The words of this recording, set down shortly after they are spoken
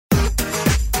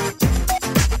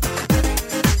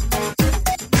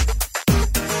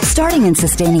Starting and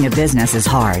sustaining a business is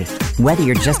hard, whether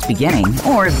you're just beginning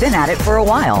or have been at it for a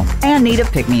while and need a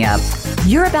pick-me-up.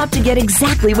 You're about to get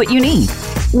exactly what you need.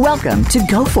 Welcome to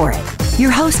Go For It. Your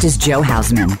host is Joe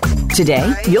Hausman.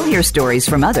 Today, you'll hear stories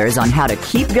from others on how to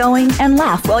keep going and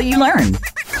laugh while you learn.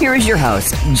 Here is your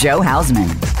host, Joe Hausman.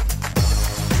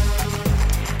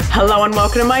 Hello and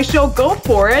welcome to my show, Go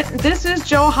For It. This is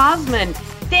Joe Hausman.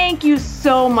 Thank you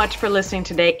so much for listening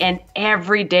today and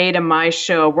every day to my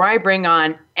show where I bring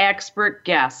on expert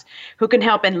guests who can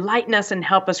help enlighten us and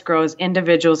help us grow as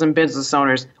individuals and business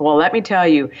owners. Well, let me tell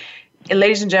you,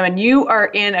 ladies and gentlemen, you are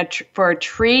in for a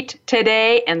treat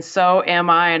today, and so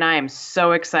am I, and I am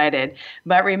so excited.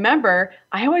 But remember,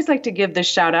 I always like to give this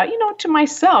shout out, to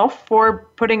myself for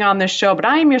putting on this show, but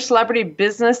I am your celebrity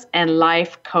business and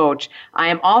life coach. I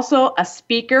am also a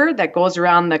speaker that goes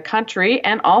around the country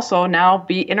and also now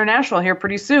be international here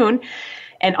pretty soon.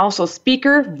 And also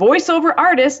speaker, voiceover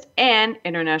artist, and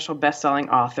international best-selling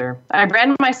author. I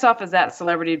brand myself as that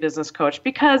celebrity business coach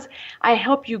because I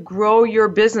help you grow your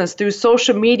business through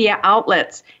social media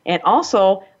outlets and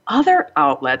also other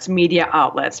outlets, media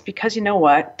outlets, because you know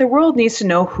what? The world needs to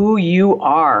know who you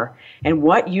are and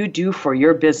what you do for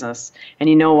your business. And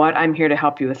you know what? I'm here to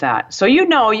help you with that. So you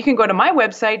can go to my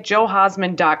website,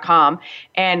 joehausman.com,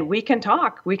 and we can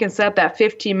talk. We can set up that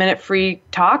 15-minute free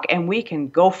talk, and we can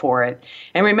go for it.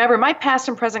 And remember, my past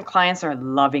and present clients are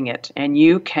loving it, and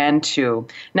you can too.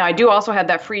 Now, I do also have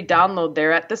that free download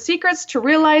there at The Secrets to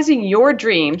Realizing Your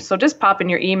Dreams. So just pop in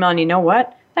your email, and you know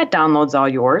what? That download's all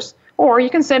yours. Or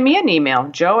you can send me an email,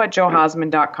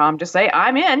 joe@joehausman.com. Just say,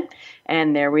 I'm in.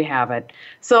 And there we have it.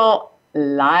 So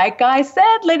like I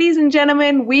said, ladies and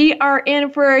gentlemen, we are in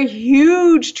for a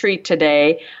huge treat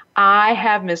today. I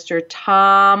have Mr.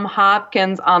 Tom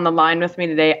Hopkins on the line with me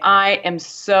today. I am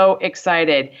so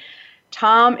excited.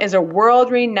 Tom is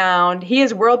world-renowned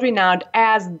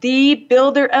as the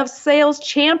builder of sales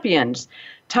champions.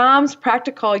 Tom's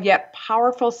practical yet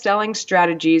powerful selling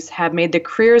strategies have made the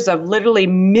careers of literally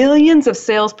millions of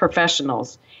sales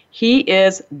professionals. He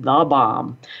is the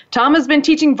bomb. Tom has been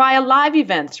teaching via live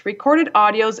events, recorded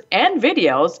audios and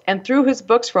videos, and through his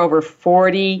books for over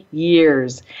 40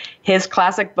 years. His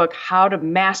classic book, How to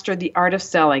Master the Art of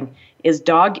Selling, is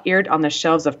dog-eared on the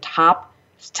shelves of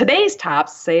today's top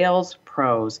sales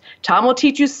pros. Tom will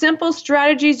teach you simple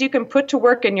strategies you can put to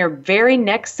work in your very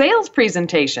next sales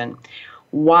presentation.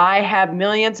 Why have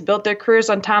millions built their careers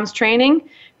on Tom's training?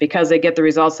 Because they get the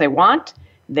results they want,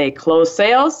 they close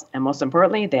sales, and most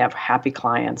importantly, they have happy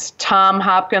clients. Tom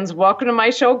Hopkins, welcome to my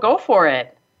show. Go for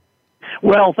it.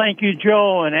 Well, thank you,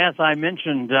 Joe. And as I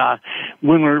mentioned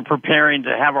when we were preparing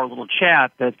to have our little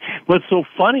chat, that what's so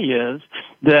funny is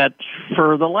that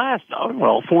for the last,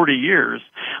 40 years,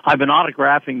 I've been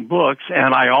autographing books,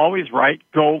 and I always write,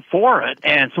 Go For It.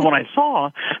 And so when I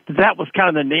saw that was kind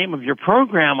of the name of your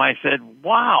program, I said,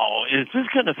 wow, is this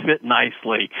going to fit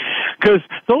nicely? Because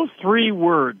those three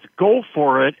words, Go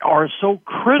For It, are so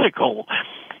critical.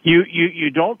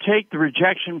 You don't take the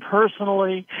rejection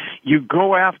personally. You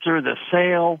go after the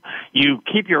sale. You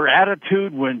keep your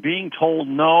attitude when being told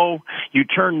no. You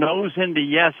turn no's into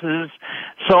yeses.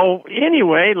 So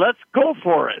anyway, let's go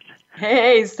for it.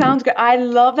 Hey, sounds good. I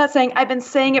love that saying. I've been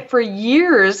saying it for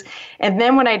years. And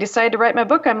then when I decided to write my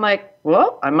book, I'm like,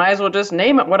 well, I might as well just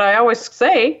name it what I always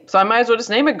say. So I might as well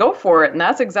just name it Go For It. And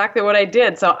that's exactly what I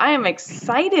did. So I am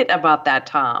excited about that,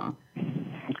 Tom.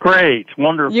 Great.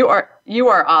 Wonderful. You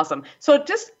are awesome.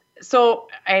 So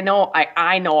I know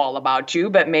I know all about you,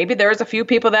 but maybe there's a few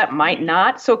people that might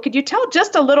not. So could you tell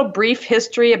just a little brief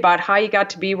history about how you got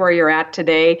to be where you're at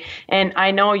today? And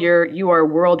I know you are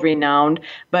world renowned,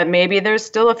 but maybe there's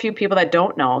still a few people that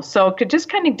don't know. So could just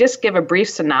give a brief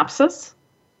synopsis?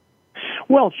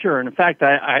 Well, sure. And in fact,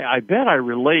 I bet I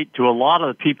relate to a lot of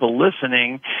the people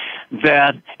listening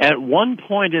that at one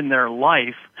point in their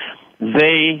life,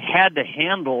 they had to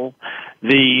handle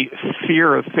the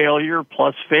fear of failure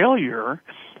plus failure.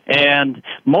 And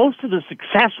most of the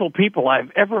successful people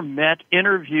I've ever met,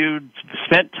 interviewed,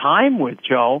 spent time with,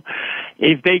 Joe,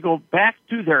 if they go back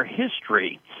through their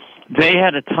history, they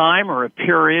had a time or a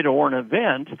period or an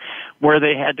event where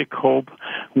they had to cope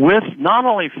with not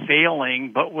only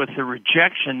failing, but with the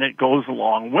rejection that goes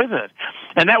along with it.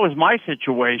 And that was my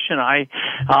situation. I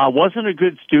wasn't a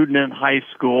good student in high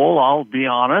school, I'll be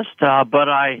honest, but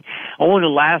I only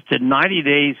lasted 90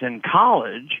 days in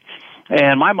college.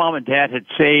 And my mom and dad had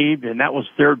saved, and that was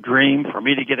their dream for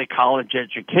me to get a college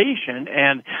education.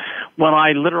 And when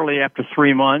I literally, after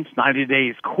 3 months, 90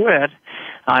 days, quit,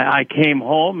 I came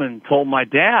home and told my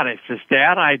dad, I said,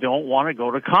 Dad, I don't want to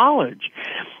go to college.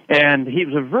 And he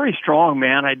was a very strong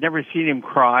man. I'd never seen him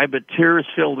cry, but tears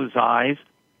filled his eyes.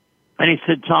 And he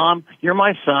said, Tom, you're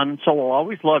my son, so I'll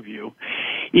always love you.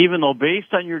 Even though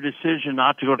based on your decision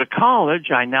not to go to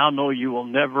college, I now know you will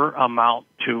never amount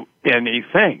to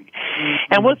anything.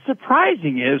 Mm-hmm. And what's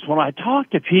surprising is when I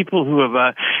talk to people who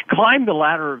have climbed the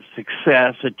ladder of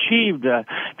success, achieved a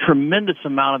tremendous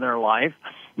amount in their life,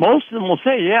 most of them will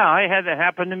say, yeah, I had that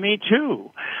happen to me too.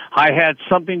 I had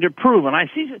something to prove. And I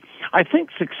think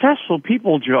successful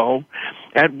people, Joe,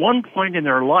 at one point in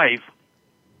their life,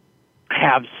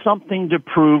 have something to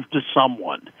prove to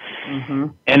someone. Mm-hmm.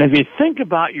 And if you think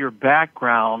about your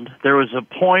background, there was a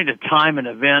point, a time, an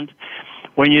event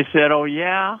when you said, oh,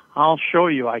 yeah, I'll show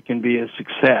you I can be a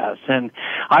success. And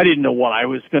I didn't know what I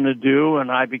was going to do, and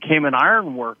I became an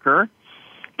iron worker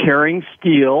carrying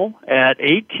steel at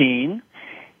 18,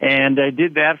 and I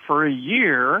did that for a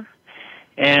year.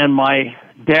 And my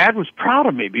dad was proud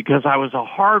of me because I was a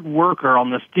hard worker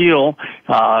on the steel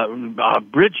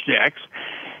bridge decks.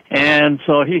 And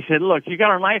so he said, look, you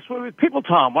got a nice way with people,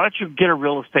 Tom. Why don't you get a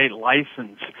real estate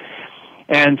license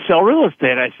and sell real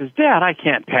estate? I says, Dad, I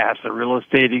can't pass a real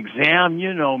estate exam.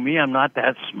 You know me. I'm not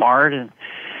that smart. And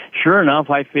sure enough,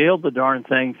 I failed the darn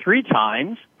thing 3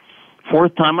 times.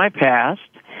 4th time I passed.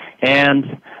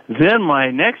 And then my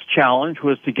next challenge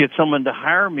was to get someone to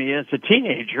hire me as a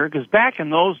teenager, because back in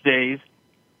those days,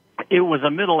 it was a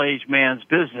middle-aged man's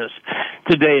business.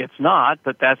 Today it's not,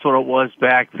 but that's what it was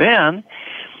back then.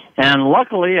 And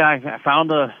luckily, I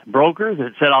found a broker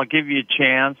that said, I'll give you a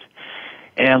chance.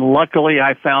 And luckily,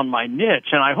 I found my niche.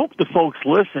 And I hope the folks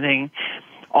listening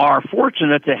are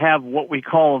fortunate to have what we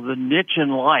call the niche in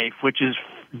life, which is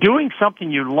doing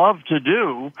something you love to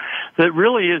do that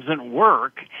really isn't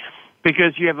work,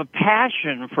 because you have a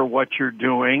passion for what you're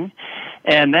doing,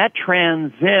 and that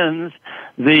transcends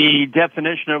the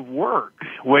definition of work,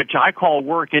 which I call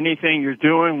work anything you're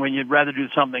doing when you'd rather do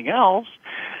something else.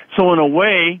 So in a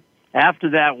way, after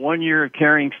that 1 year of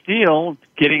carrying steel,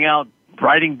 getting out,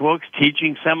 writing books,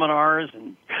 teaching seminars,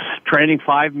 and training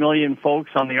 5 million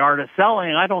folks on the art of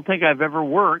selling, I don't think I've ever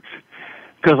worked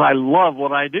because I love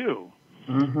what I do.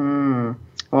 Mm-hmm.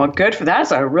 Well, good for that.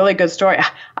 That's a really good story.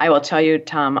 I will tell you,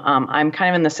 Tom, I'm kind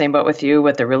of in the same boat with you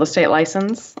with the real estate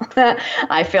license.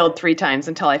 I failed 3 times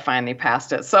until I finally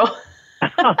passed it. So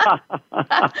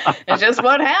it's just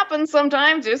what happens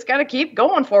sometimes. You just got to keep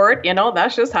going for it. You know,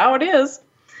 that's just how it is.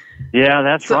 Yeah,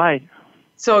 that's right.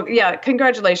 So, yeah,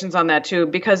 congratulations on that, too,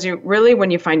 because you really, when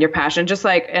you find your passion, just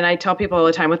like, and I tell people all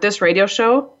the time with this radio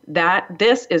show, that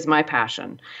this is my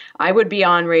passion. I would be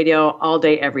on radio all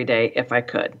day, every day if I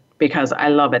could, because I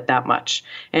love it that much.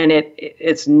 And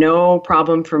it's no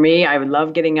problem for me. I would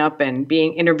love getting up and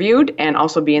being interviewed and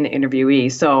also being the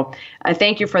interviewee. So I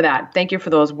thank you for that. Thank you for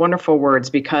those wonderful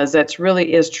words, because that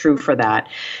really is true for that.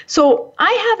 So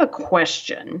I have a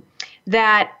question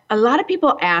that a lot of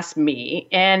people ask me,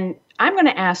 and I'm going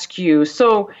to ask you.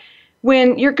 So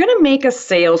when you're going to make a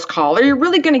sales call, or you're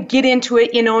really going to get into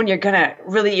it, you know, and you're going to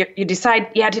really, you decide,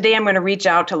 yeah, today I'm going to reach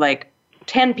out to like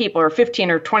 10 people or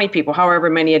 15 or 20 people, however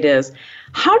many it is.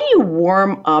 How do you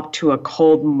warm up to a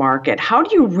cold market? How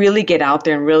do you really get out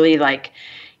there and really like,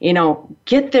 you know,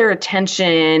 get their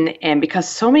attention? And because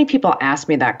so many people ask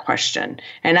me that question,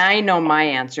 and I know my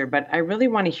answer, but I really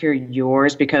want to hear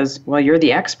yours because, well, you're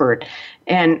the expert.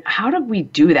 And how do we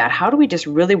do that? How do we just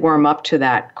really warm up to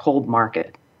that cold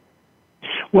market?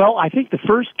 Well, I think the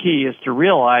first key is to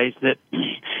realize that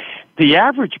the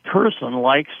average person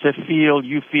likes to feel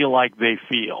you feel like they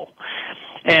feel.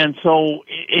 And so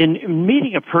in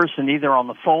meeting a person either on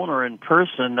the phone or in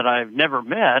person that I've never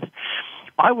met,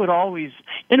 I would always,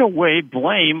 in a way,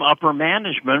 blame upper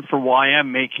management for why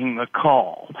I'm making the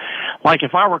call. Like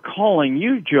if I were calling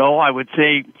you, Joe, I would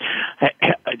say,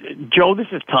 Joe, this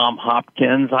is Tom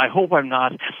Hopkins. I hope I'm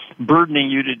not burdening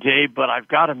you today, but I've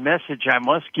got a message I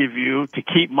must give you to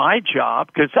keep my job,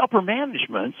 because upper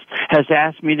management has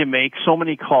asked me to make so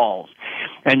many calls,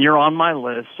 and you're on my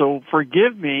list, so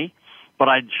forgive me. But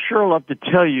I'd sure love to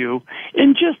tell you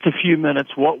in just a few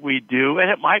minutes what we do, and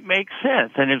it might make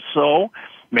sense. And if so,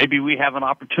 maybe we have an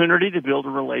opportunity to build a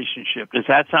relationship. Does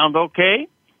that sound okay?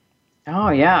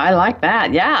 Oh, yeah, I like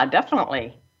that. Yeah,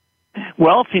 definitely.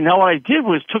 Well, see, now what I did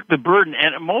was took the burden,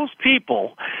 and most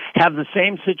people have the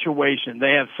same situation.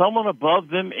 They have someone above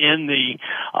them in the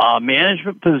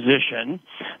management position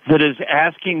that is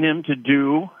asking them to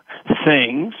do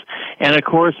things. And, of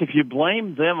course, if you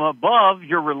blame them above,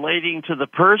 you're relating to the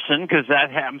person, because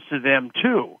that happens to them,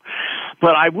 too.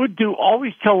 But I would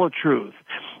always tell the truth.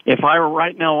 if I were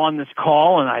right now on this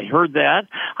call and I heard that,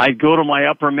 I'd go to my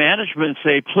upper management and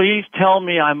say, please tell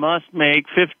me I must make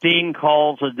 15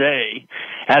 calls a day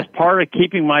as part of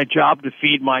keeping my job to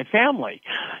feed my family.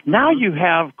 Now you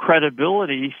have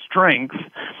credibility, strength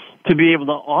to be able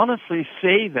to honestly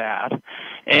say that,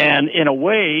 and in a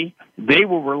way, they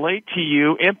will relate to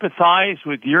you, empathize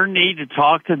with your need to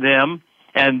talk to them,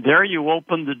 and there you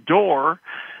open the door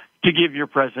to give your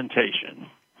presentation.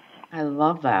 I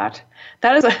love that.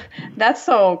 That's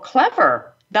so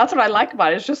clever. That's what I like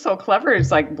about it. It's just so clever. It's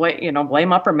like,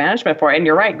 blame upper management for it. And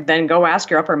you're right. Then go ask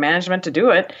your upper management to do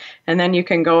it. And then you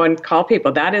can go and call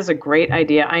people. That is a great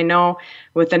idea. I know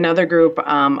with another group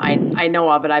I know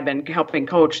of it, I've been helping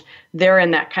coach. They're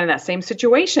in that kind of that same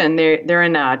situation. They're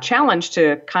in a challenge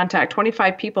to contact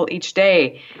 25 people each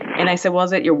day. And I said, well,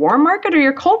 is it your warm market or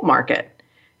your cold market?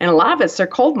 And a lot of it's their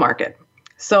cold market.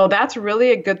 So that's really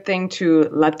a good thing to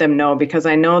let them know, because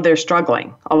I know they're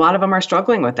struggling. A lot of them are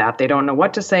struggling with that. They don't know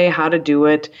what to say, how to do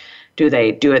it. Do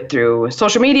they do it through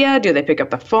social media? Do they pick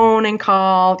up the phone and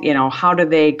call? How do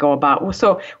they go about?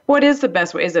 So what is the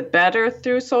best way? Is it better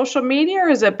through social media, or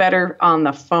is it better on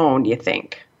the phone, do you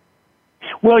think?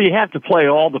 Well, you have to play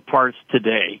all the parts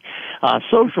today.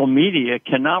 Social media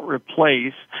cannot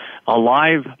replace a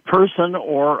live person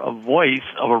or a voice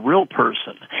of a real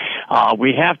person.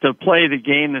 We have to play the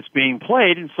game that's being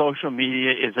played, and social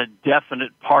media is a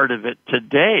definite part of it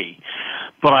today.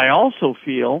 But I also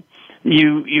feel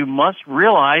you must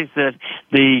realize that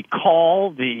the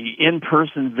call, the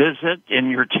in-person visit in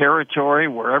your territory,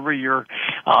 wherever your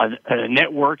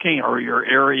networking or your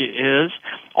area is,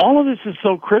 all of this is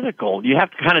so critical. You have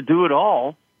to kind of do it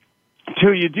all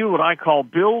until you do what I call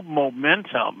build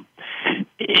momentum.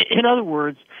 In other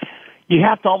words, you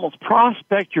have to almost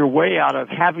prospect your way out of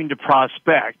having to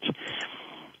prospect.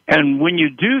 And when you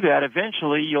do that,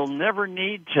 eventually you'll never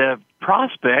need to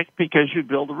prospect, because you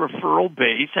build a referral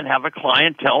base and have a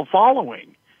clientele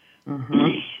following.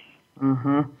 Mm-hmm.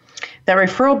 Mm-hmm. The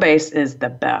referral base is the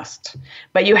best.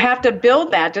 But you have to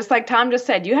build that, just like Tom just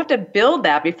said, you have to build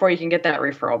that before you can get that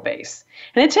referral base.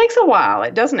 And it takes a while,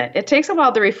 doesn't it? It takes a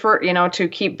while to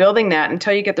keep building that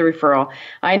until you get the referral.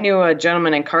 I knew a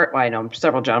gentleman in I know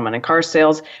several gentlemen in car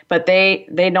sales, but they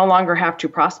no longer have to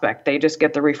prospect. They just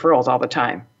get the referrals all the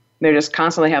time. They just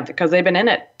constantly have, because they've been in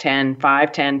it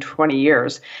 5, 10, 20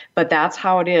 years. But that's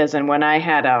how it is. And when I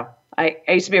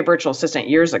used to be a virtual assistant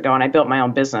years ago, and I built my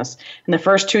own business. In the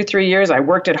first 2-3 years, I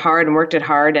worked it hard.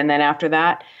 And then after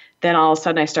that, then all of a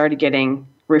sudden I started getting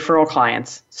referral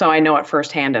clients. So I know it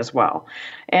firsthand as well.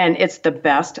 And it's the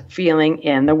best feeling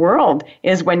in the world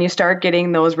is when you start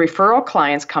getting those referral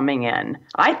clients coming in,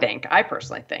 I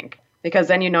personally think, because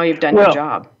then you've done your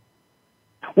job.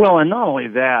 Well, and not only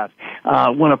that,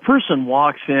 when a person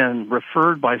walks in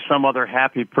referred by some other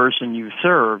happy person you've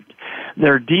served,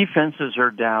 their defenses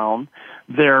are down,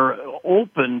 they're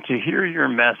open to hear your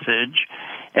message,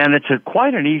 and it's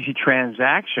quite an easy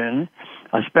transaction,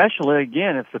 especially,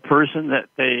 again, if the person that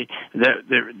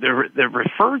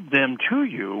referred them to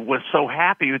you was so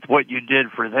happy with what you did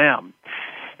for them.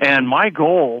 And my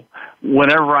goal,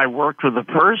 whenever I worked with a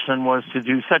person, was to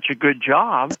do such a good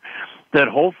job that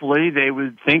hopefully they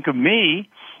would think of me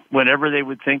whenever they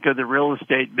would think of the real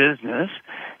estate business.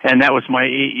 And that was my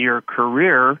 8-year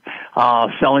career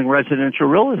selling residential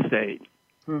real estate.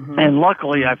 Mm-hmm. And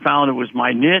luckily I found it was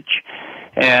my niche.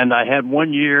 And I had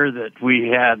one year that we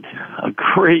had a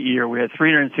great year. We had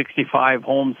 365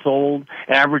 homes sold,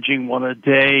 averaging one a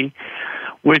day,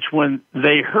 which when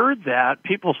they heard that,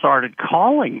 people started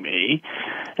calling me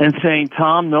and saying,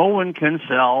 Tom, no one can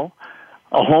sell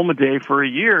a home a day for a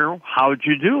year. How'd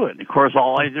you do it? And of course,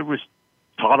 all I did was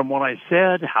taught them what I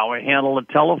said, how I handled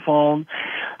the telephone,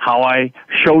 how I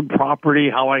showed property,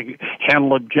 how I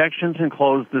handled objections and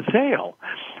closed the sale,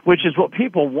 which is what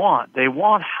people want. They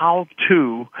want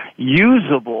how-to,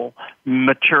 usable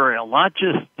material, not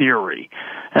just theory.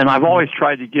 And I've always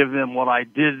tried to give them what I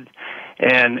did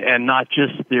and not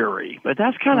just theory. But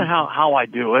that's kind of how I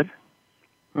do it.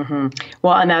 Mm-hmm.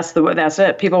 Well, and that's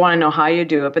it. People want to know how you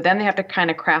do it, but then they have to kind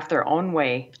of craft their own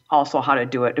way, also how to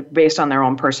do it based on their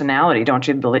own personality. Don't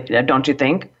you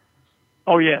think?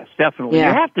 Oh yes, definitely. Yeah.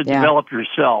 You have to develop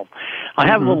yourself. I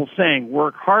have a little saying: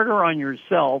 work harder on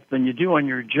yourself than you do on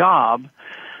your job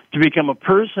to become a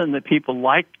person that people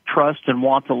like, trust, and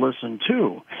want to listen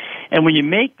to. And when you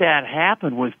make that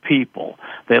happen with people,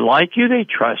 they like you, they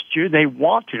trust you, they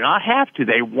want to, not have to,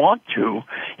 they want to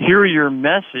hear your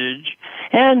message,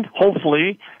 and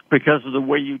hopefully, because of the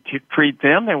way you treat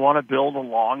them, they want to build a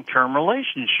long-term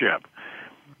relationship.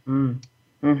 Mm.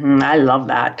 Mm-hmm. I love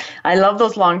that. I love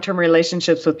those long-term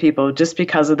relationships with people just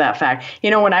because of that fact.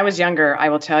 When I was younger, I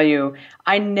will tell you,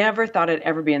 I never thought I'd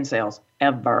ever be in sales,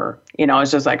 ever.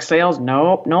 It's just like sales,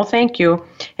 nope, no thank you.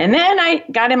 And then I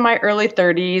got in my early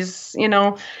 30s,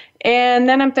 and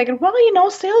then I'm thinking, well,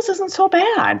 sales isn't so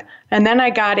bad. And then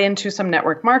I got into some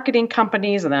network marketing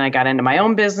companies, and then I got into my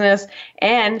own business,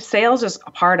 and sales is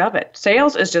a part of it.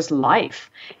 Sales is just life.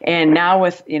 And now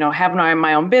with, having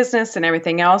my own business and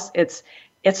everything else, it's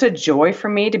a joy for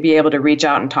me to be able to reach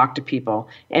out and talk to people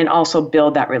and also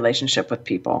build that relationship with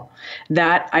people.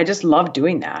 That I just love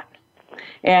doing that.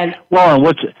 And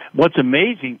what's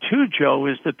amazing too, Joe,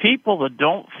 is the people that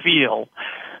don't feel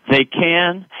they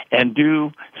can and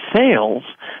do sales,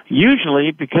 usually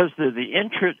because they're the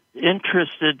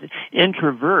interested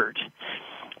introvert,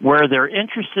 where they're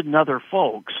interested in other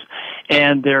folks,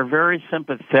 and they're very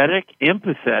sympathetic,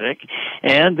 empathetic,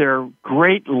 and they're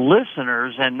great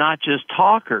listeners and not just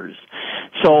talkers.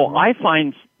 So I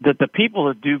find that the people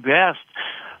that do best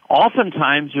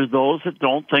oftentimes are those that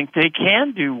don't think they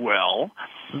can do well.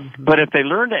 Mm-hmm. But if they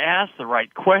learn to ask the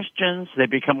right questions, they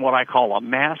become what I call a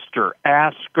master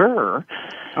asker.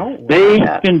 They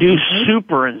can do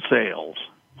super in sales.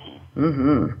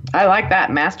 Mm-hmm. I like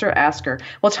that, master asker.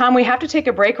 Well, Tom, we have to take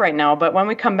a break right now, but when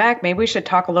we come back, maybe we should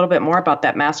talk a little bit more about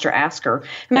that master asker.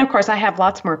 And then, of course, I have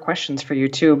lots more questions for you,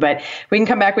 too. But we can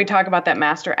come back, we talk about that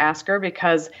master asker,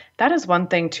 because that is one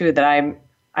thing, too, that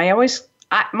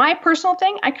my personal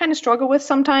thing, I kind of struggle with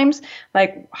sometimes,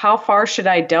 like how far should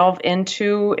I delve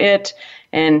into it,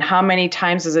 and how many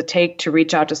times does it take to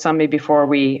reach out to somebody before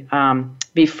they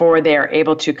are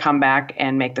able to come back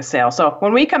and make the sale. So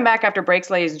when we come back after breaks,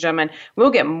 ladies and gentlemen,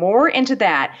 we'll get more into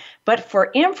that. But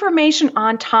for information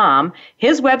on Tom,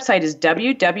 his website is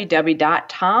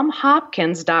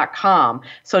www.tomhopkins.com.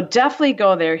 So definitely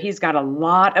go there. He's got a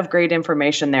lot of great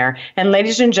information there. And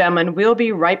ladies and gentlemen, we'll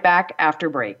be right back after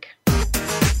break.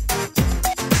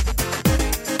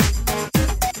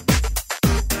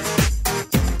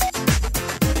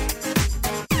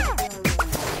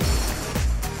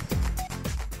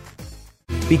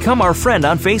 Become our friend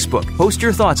on Facebook. Post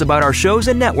your thoughts about our shows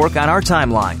and network on our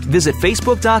timeline. Visit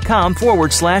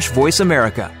Facebook.com/Voice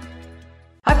America.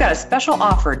 I've got a special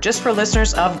offer just for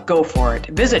listeners of Go For It.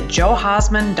 Visit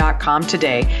joehausman.com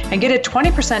today and get a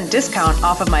 20% discount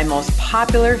off of my most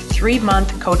popular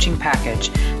 3-month coaching package.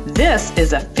 This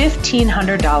is a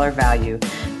 $1,500 value.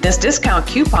 This discount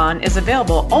coupon is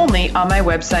available only on my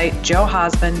website,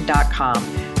 joehausman.com,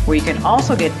 where you can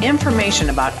also get information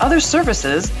about other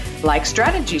services like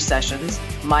strategy sessions,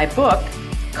 my book,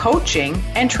 coaching,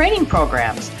 and training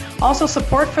programs. Also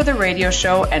support for the radio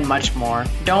show and much more.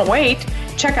 Don't wait.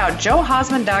 Check out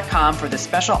joehausman.com for the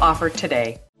special offer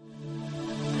today.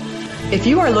 If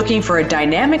you are looking for a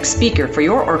dynamic speaker for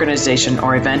your organization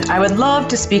or event, I would love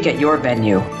to speak at your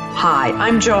venue. Hi,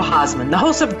 I'm Joe Hausman, the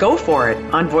host of Go For It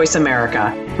on Voice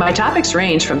America. My topics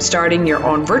range from starting your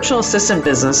own virtual assistant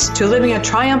business to living a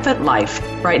triumphant life.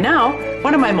 Right now,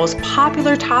 one of my most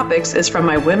popular topics is from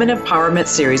my Women Empowerment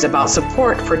series about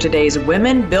support for today's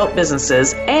women-built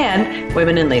businesses and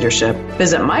women in leadership.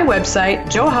 Visit my website,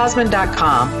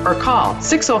 joehausman.com, or call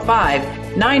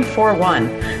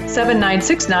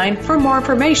 605-941-7969 for more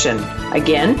information.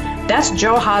 Again, that's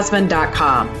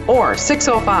joehausman.com or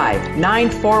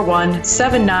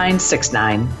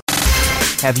 605-941-7969.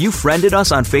 Have you friended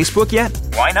us on Facebook yet?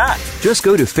 Why not? Just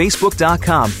go to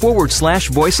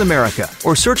Facebook.com/Voice America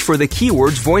or search for the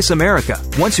keywords Voice America.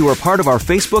 Once you are part of our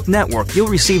Facebook network, you'll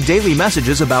receive daily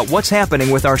messages about what's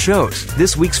happening with our shows,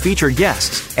 this week's featured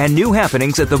guests, and new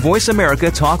happenings at the Voice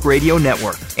America Talk Radio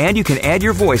Network. And you can add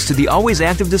your voice to the always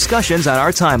active discussions on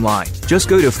our timeline. Just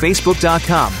go to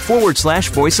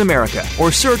Facebook.com/Voice America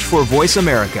or search for Voice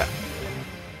America.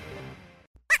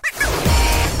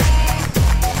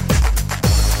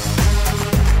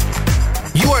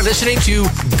 Listening to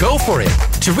Go For It.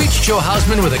 To reach Joe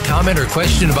Hausman with a comment or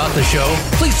question about the show,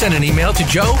 please send an email to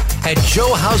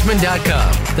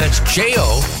joe@joehausman.com. That's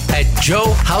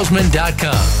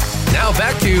joe@joehausman.com. Now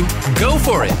back to Go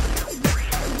For It.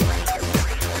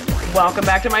 Welcome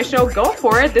back to my show, Go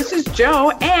For It. This is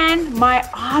Joe and my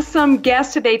awesome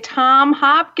guest today, Tom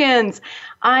Hopkins.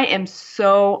 I am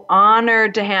so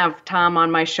honored to have Tom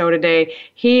on my show today.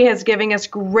 He is giving us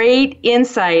great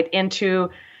insight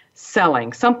into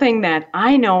selling, something that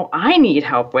I know I need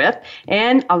help with,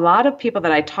 and a lot of people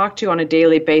that I talk to on a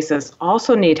daily basis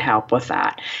also need help with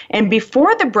that. And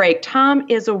before the break, Tom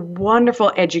is a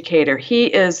wonderful educator. He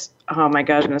is, oh my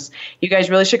goodness, you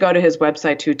guys really should go to his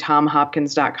website too,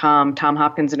 tomhopkins.com, Tom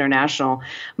Hopkins International.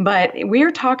 But we are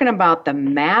talking about the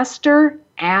Master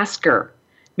Asker.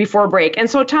 before break. And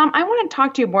so, Tom, I want to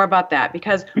talk to you more about that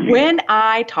because when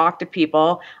I talk to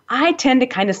people, I tend to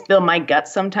kind of spill my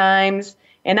guts sometimes,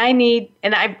 and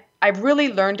I've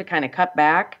really learned to kind of cut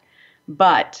back.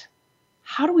 But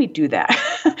how do we do that?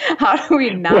 How do we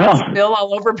not spill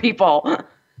all over people?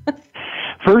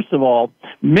 First of all,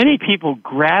 many people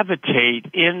gravitate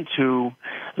into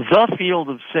the field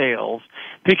of sales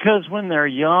because when they're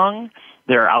young,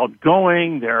 they're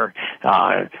outgoing, they're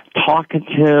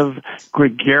talkative,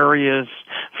 gregarious,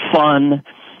 fun.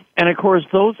 And, of course,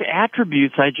 those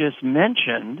attributes I just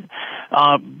mentioned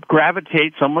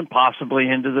gravitate someone possibly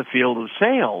into the field of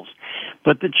sales.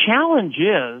 But the challenge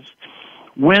is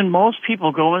when most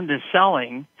people go into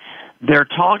selling, they're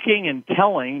talking and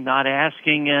telling, not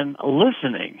asking and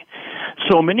listening.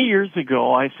 So many years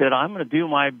ago, I said, I'm going to do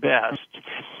my best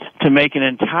to make an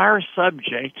entire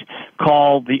subject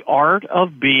called The Art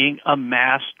of Being a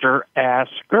Master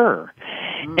Asker.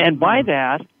 Mm-hmm. And by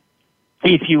that,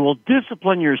 if you will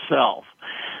discipline yourself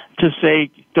to say,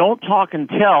 don't talk and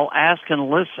tell, ask and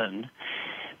listen,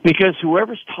 because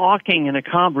whoever's talking in a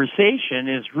conversation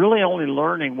is really only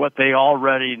learning what they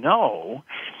already know.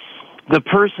 The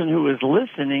person who is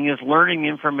listening is learning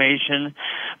information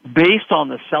based on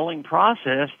the selling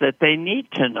process that they need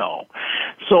to know.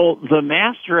 So the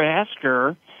master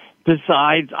asker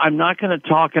decides, I'm not going to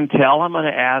talk and tell, I'm going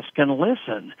to ask and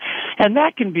listen. And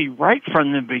that can be right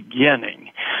from the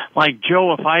beginning. Like,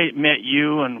 Joe, if I met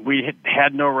you and we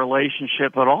had no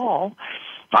relationship at all,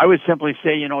 I would simply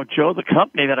say, Joe, the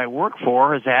company that I work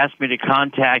for has asked me to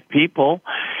contact people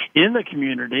in the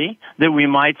community that we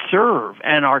might serve.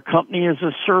 And our company is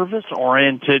a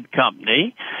service-oriented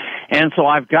company. And so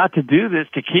I've got to do this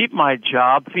to keep my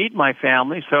job, feed my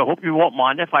family. So I hope you won't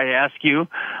mind if I ask you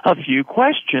a few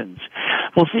questions.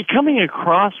 Well, see, coming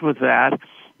across with that,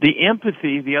 the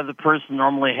empathy the other person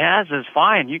normally has is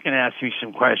fine. You can ask me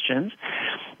some questions.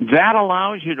 That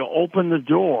allows you to open the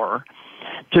door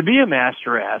to be a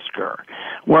master asker,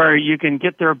 where you can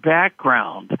get their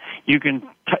background, you can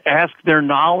ask their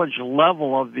knowledge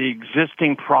level of the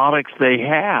existing products they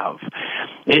have.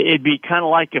 It'd be kind of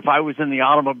like if I was in the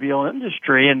automobile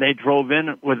industry and they drove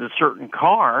in with a certain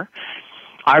car,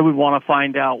 I would want to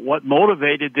find out what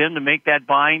motivated them to make that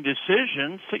buying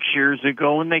decision 6 years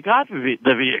ago when they got the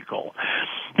vehicle.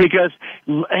 Because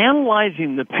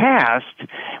analyzing the past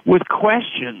with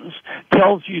questions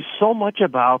tells you so much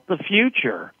about the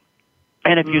future.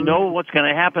 And if you know what's going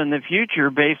to happen in the future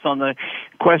based on the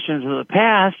questions of the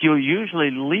past, you'll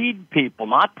usually lead people,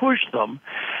 not push them,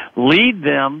 lead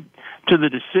them to the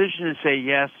decision to say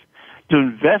yes to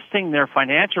investing their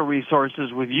financial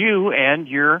resources with you and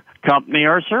your company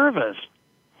or service.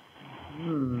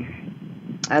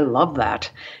 I love that.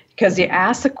 Because you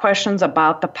ask the questions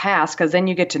about the past, because then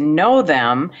you get to know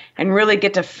them and really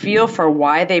get to feel for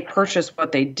why they purchased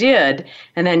what they did,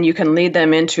 and then you can lead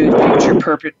them into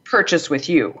future purchase with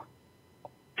you.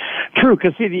 True,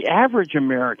 because see, the average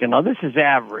American, now this is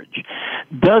average,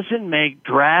 doesn't make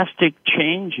drastic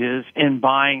changes in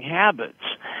buying habits.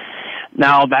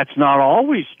 Now, that's not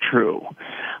always true.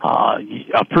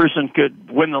 A person could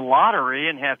win the lottery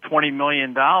and have $20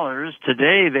 million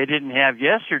today they didn't have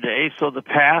yesterday, so the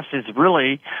past is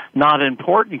really not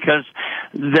important because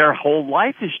their whole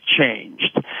life has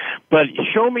changed. But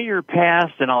show me your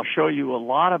past and I'll show you a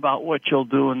lot about what you'll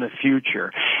do in the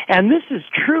future. And this is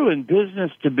true in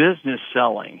business-to-business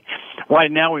selling.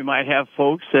 Right now we might have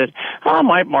folks that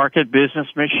might market business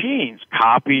machines,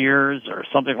 copiers or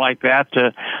something like that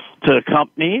to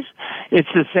companies. It's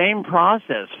the same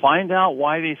process. Find out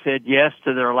why they said yes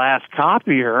to their last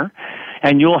copier,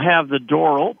 and you'll have the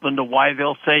door open to why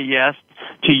they'll say yes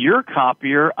to your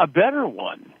copier, a better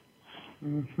one.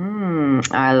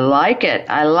 I like it.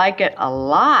 I like it a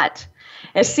lot.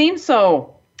 It seems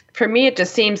so, for me, it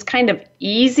just seems kind of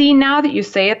easy now that you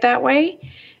say it that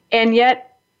way, and yet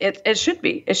it should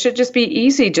be. It should just be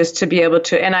easy just to be able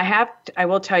to, and I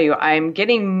will tell you, I'm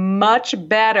getting much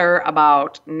better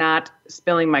about not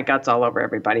spilling my guts all over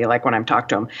everybody, like when I'm talking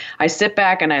to them. I sit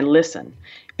back and I listen,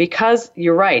 because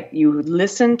you're right. You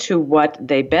listen to what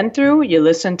they've been through, you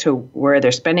listen to where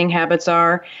their spending habits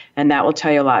are, and that will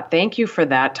tell you a lot. Thank you for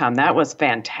that, Tom. That was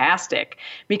fantastic,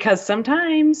 because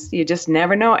sometimes you just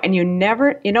never know, and you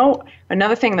never,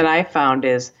 another thing that I found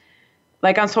is,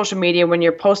 like on social media, when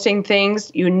you're posting things,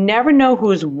 you never know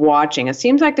who's watching. It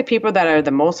seems like the people that are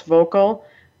the most vocal,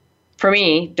 for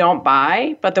me, don't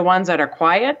buy, but the ones that are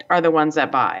quiet are the ones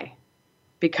that buy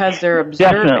because they're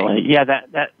observing. Definitely. Yeah,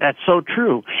 that's so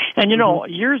true. And,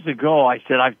 years ago I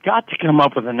said, I've got to come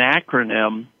up with an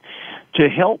acronym to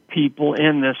help people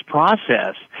in this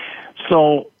process.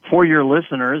 So for your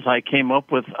listeners, I came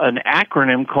up with an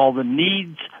acronym called the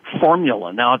NEADS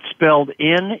formula. Now, it's spelled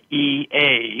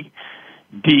NEADS.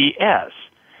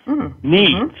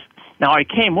 NEADS. Now, I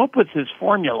came up with this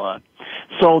formula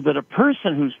so that a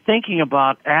person who's thinking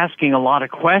about asking a lot of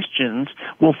questions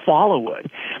will follow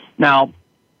it. Now,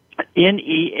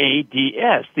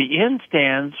 NEADS, the N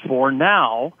stands for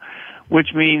now,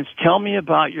 which means tell me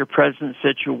about your present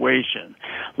situation.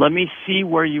 Let me see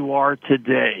where you are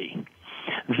today.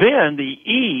 Then the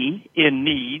E in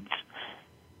NEADS,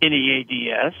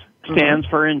 NEADS, stands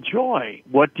for enjoy.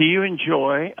 What do you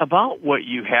enjoy about what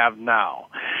you have now?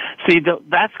 See,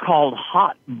 that's called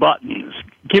hot buttons.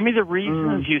 Give me the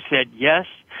reasons you said yes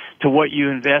to what you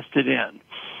invested in.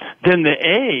 Then the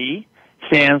A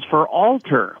stands for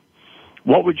alter.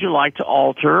 What would you like to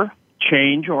alter,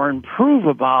 change, or improve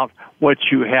about what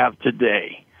you have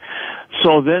today?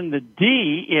 So then the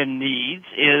D in needs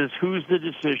is who's the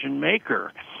decision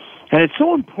maker. And it's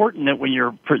so important that when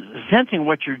you're presenting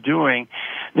what you're doing,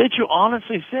 that you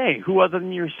honestly say who other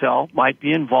than yourself might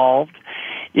be involved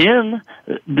in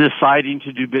deciding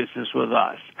to do business with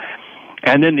us.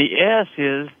 And then the S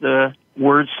is the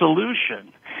word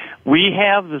solution. We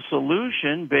have the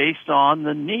solution based on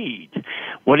the need.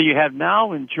 What do you have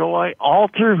now? Enjoy.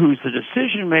 Alter, who's the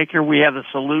decision maker. We have the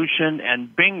solution,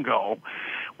 and bingo.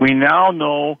 We now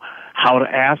know how to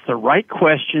ask the right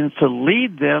questions to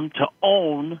lead them to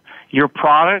own your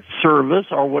product, service,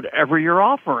 or whatever you're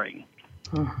offering.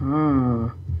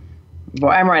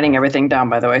 Well, I'm writing everything down,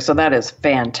 by the way, so that is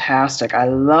fantastic. I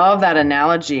love that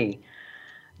analogy.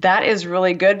 That is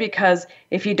really good, because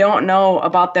if you don't know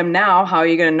about them now, how are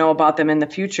you going to know about them in the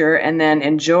future? And then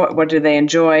enjoy. What do they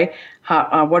enjoy?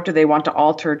 What do they want to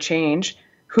alter, change?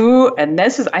 Who? And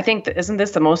this is, I think, isn't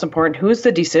this the most important? Who's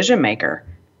the decision maker?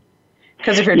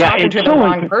 Because if you're talking to the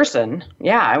wrong person, if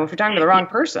you're talking to the wrong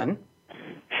person.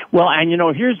 Well, and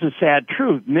here's the sad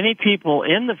truth. Many people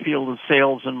in the field of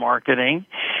sales and marketing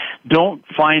don't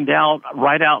find out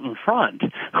right out in front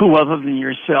who other than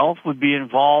yourself would be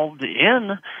involved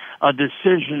in a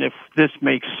decision if this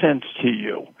makes sense to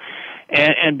you.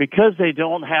 And because they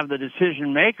don't have the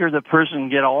decision maker, the person can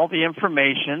get all the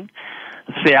information,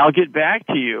 say, I'll get back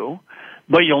to you,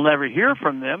 but you'll never hear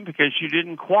from them because you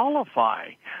didn't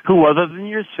qualify who other than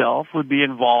yourself would be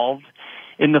involved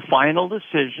in the final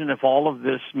decision if all of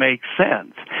this makes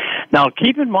sense. Now,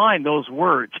 keep in mind those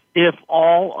words, if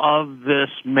all of this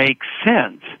makes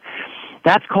sense.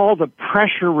 That's called a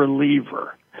pressure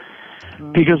reliever.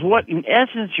 Because what, in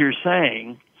essence, you're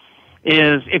saying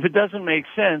is if it doesn't make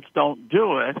sense, don't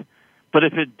do it. But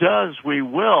if it does, we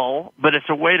will. But it's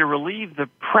a way to relieve the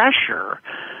pressure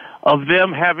of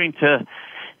them having to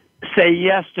say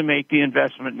yes to make the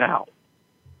investment now.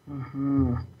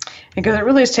 Because it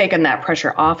really is taking that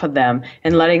pressure off of them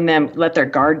and letting them let their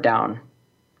guard down.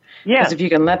 Yes. Because if you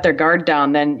can let their guard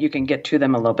down, then you can get to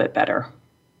them a little bit better.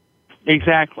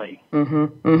 Exactly.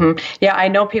 Yeah, I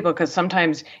know people, because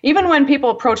sometimes, even when people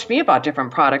approach me about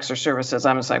different products or services,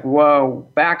 I'm just like, whoa,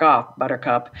 back off,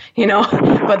 buttercup,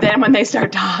 But then when they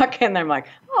start talking, they're like,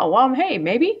 oh, well, hey,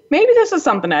 maybe this is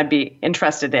something I'd be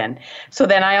interested in. So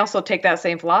then I also take that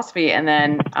same philosophy and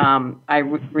then I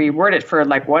reword it for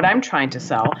like what I'm trying to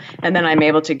sell. And then I'm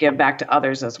able to give back to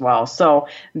others as well. So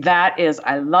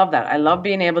I love that. I love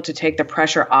being able to take the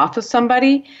pressure off of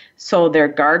somebody so their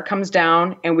guard comes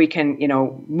down and we can,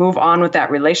 move on with that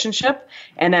relationship,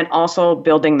 and then also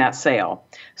building that sale.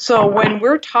 So when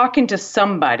we're talking to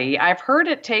somebody, I've heard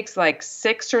it takes like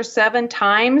 6 or 7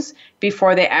 times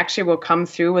before they actually will come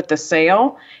through with the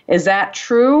sale. Is that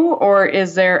true, or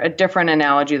is there a different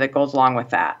analogy that goes along with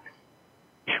that?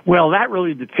 Well, that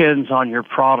really depends on your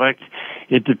product.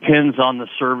 It depends on the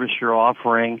service you're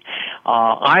offering.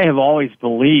 I have always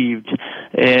believed,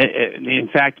 in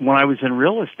fact, when I was in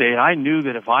real estate, I knew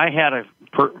that if I had a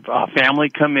family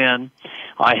come in,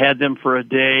 I had them for a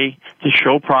day to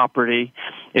show property.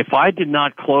 If I did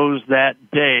not close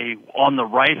that day on the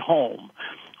right home,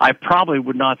 I probably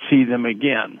would not see them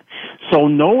again. So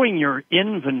knowing your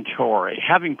inventory,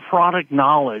 having product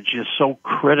knowledge is so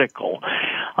critical.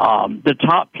 The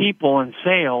top people in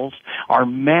sales are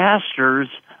masters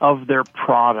of their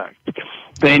product.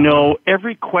 They know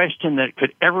every question that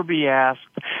could ever be asked.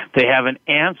 They have an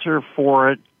answer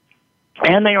for it.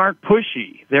 And they aren't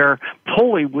pushy. They're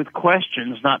pulley with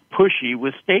questions, not pushy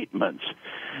with statements,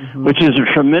 which is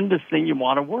a tremendous thing you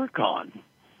want to work on.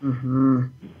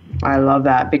 I love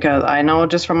that, because I know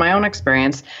just from my own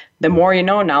experience, the more you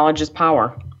know, knowledge is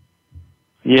power.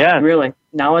 Yeah. Really,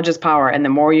 knowledge is power. And the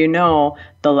more you know,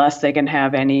 the less they can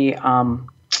have any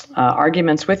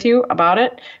arguments with you about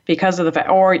it because of the fact,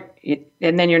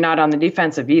 and then you're not on the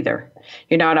defensive either.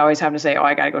 You're not always having to say, oh,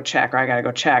 I got to go check, or I got to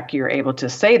go check. You're able to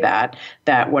say that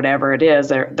whatever it is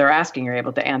they're asking, you're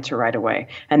able to answer right away.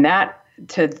 And that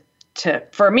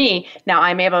for me, now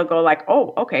I'm able to go like,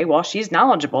 oh, okay, well, she's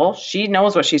knowledgeable. She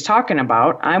knows what she's talking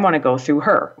about. I want to go through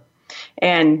her.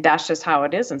 And that's just how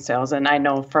it is in sales. And I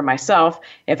know for myself,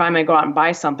 if I'm going to go out and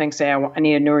buy something, say I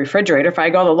need a new refrigerator, if I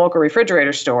go to the local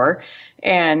refrigerator store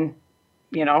and,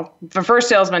 the first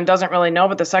salesman doesn't really know,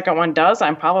 but the second one does,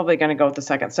 I'm probably going to go with the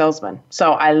second salesman.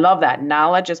 So I love that.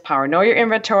 Knowledge is power. Know your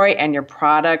inventory and your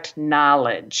product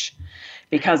knowledge,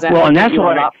 because that will get you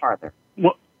a lot farther.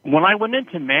 When I went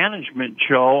into management,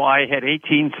 Joe, I had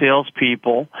 18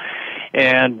 salespeople,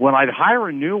 and when I'd hire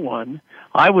a new one,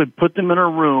 I would put them in a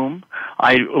room.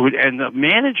 And the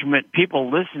management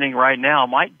people listening right now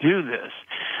might do this.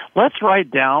 Let's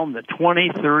write down the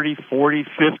 20, 30, 40,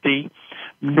 50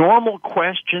 normal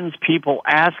questions people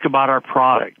ask about our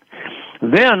product.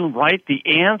 Then write the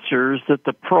answers that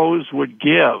the pros would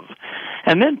give.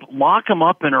 And then lock them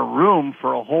up in a room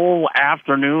for a whole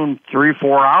afternoon,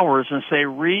 3-4 hours, and say,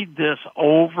 read this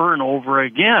over and over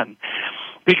again.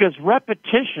 Because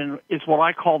repetition is what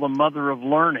I call the mother of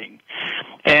learning.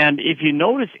 And if you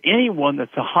notice anyone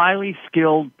that's a highly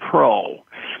skilled pro,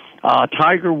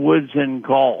 Tiger Woods in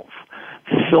golf,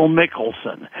 Phil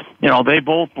Mickelson, they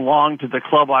both belonged to the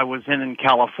club I was in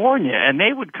California, and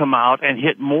they would come out and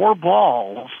hit more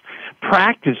balls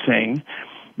practicing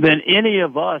than any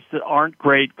of us that aren't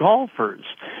great golfers.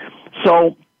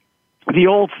 So the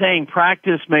old saying,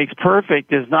 practice makes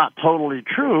perfect, is not totally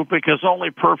true, because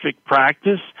only perfect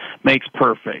practice makes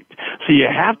perfect. So you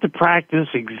have to practice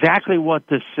exactly what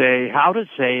to say, how to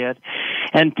say it,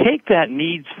 and take that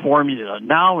needs formula,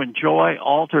 now enjoy,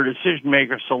 alter, decision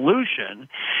maker solution,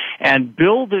 and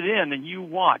build it in, and you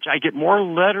watch. I get more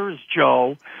letters,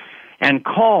 Joe, and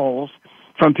calls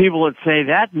from people that say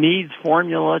that needs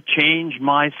formula changed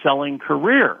my selling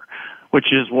career,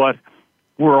 which is what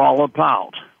we're all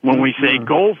about. When we say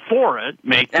go for it,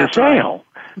 make the sale.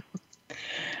 Right.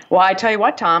 Well, I tell you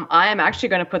what, Tom, I am actually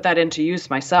going to put that into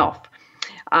use myself.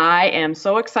 I am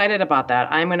so excited about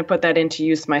that. I'm going to put that into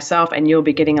use myself, and you'll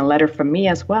be getting a letter from me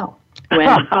as well when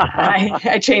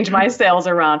I change my sales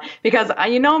around. Because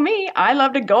you know me, I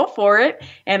love to go for it,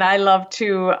 and I love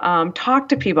to talk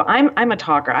to people. I'm a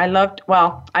talker.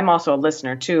 I'm also a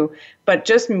listener too, but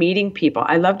just meeting people.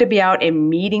 I love to be out and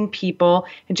meeting people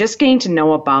and just getting to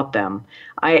know about them.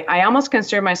 I almost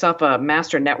consider myself a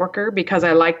master networker because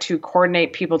I like to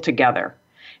coordinate people together.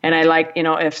 And I like,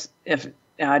 if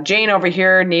Jane over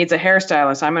here needs a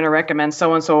hairstylist, I'm going to recommend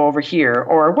so-and-so over here,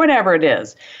 or whatever it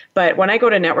is. But when I go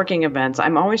to networking events,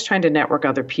 I'm always trying to network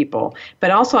other people.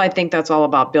 But also, I think that's all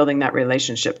about building that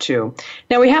relationship, too.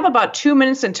 Now, we have about 2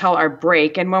 minutes until our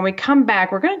break. And when we come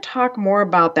back, we're going to talk more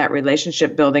about that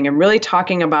relationship building and really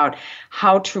talking about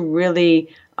how to really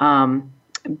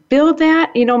build that,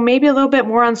 maybe a little bit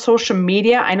more on social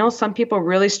media. I know some people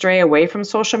really stray away from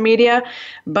social media,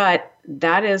 but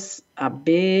that is a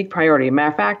big priority. Matter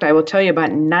of fact, I will tell you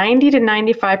about 90 to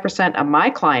 95% of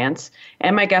my clients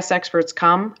and my guest experts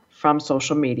come from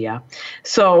social media.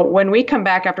 So when we come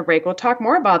back after break, we'll talk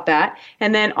more about that.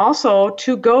 And then also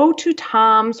to go to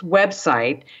Tom's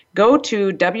website, go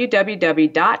to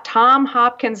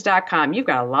www.tomhopkins.com. You've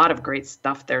got a lot of great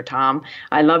stuff there, Tom.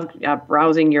 I love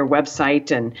browsing your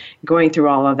website and going through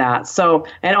all of that. So,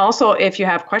 and also if you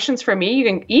have questions for me, you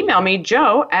can email me,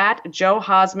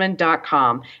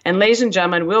 joe@joehausman.com. And ladies and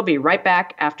gentlemen, we'll be right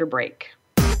back after break.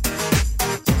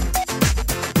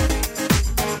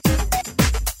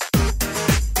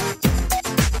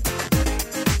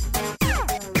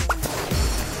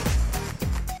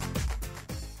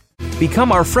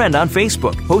 Become our friend on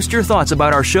Facebook. Post your thoughts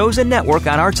about our shows and network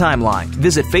on our timeline.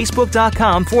 Visit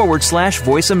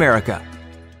facebook.com/Voice America.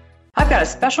 I've got a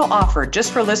special offer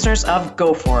just for listeners of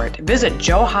Go For It. Visit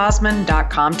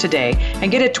joehausman.com today and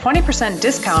get a 20%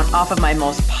 discount off of my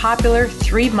most popular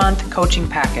 3-month coaching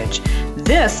package.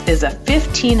 This is a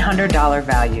 $1,500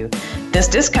 value. This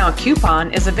discount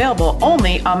coupon is available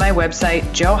only on my website,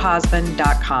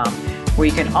 joehausman.com, where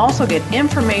you can also get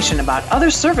information about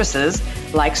other services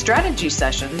like strategy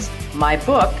sessions, my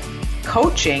book,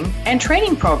 coaching, and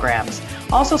training programs.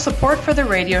 Also support for the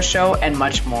radio show and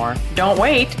much more. Don't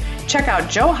wait. Check out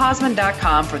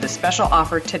joehausman.com for the special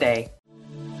offer today.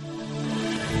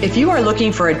 If you are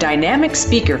looking for a dynamic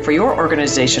speaker for your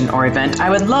organization or event, I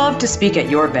would love to speak at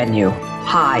your venue.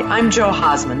 Hi, I'm Joe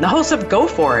Hausman, the host of Go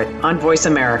For It on Voice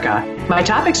America. My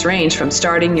topics range from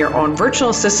starting your own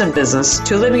virtual assistant business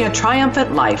to living a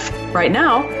triumphant life. Right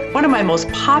now, one of my most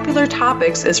popular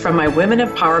topics is from my Women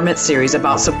Empowerment series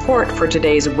about support for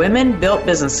today's women-built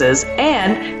businesses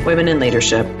and women in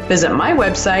leadership. Visit my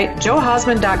website,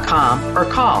 johausman.com, or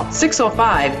call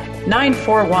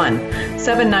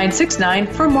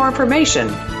 605-941-7969 for more information.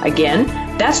 Again,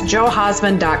 that's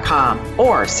johausman.com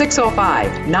or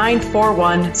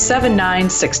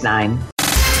 605-941-7969.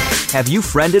 Have you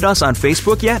friended us on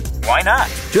Facebook yet? Why not?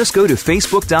 Just go to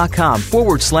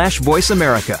facebook.com/Voice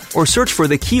America or search for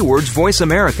the keywords Voice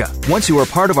America. Once you are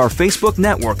part of our Facebook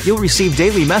network, you'll receive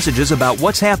daily messages about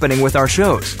what's happening with our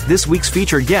shows, this week's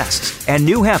featured guests, and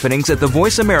new happenings at the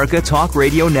Voice America Talk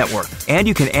Radio Network. And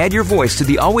you can add your voice to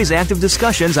the always active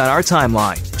discussions on our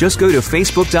timeline. Just go to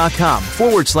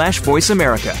facebook.com/Voice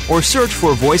America or search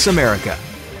for Voice America.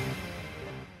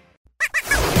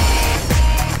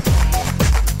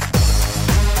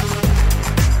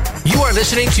 You are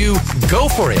listening to Go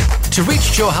For It. To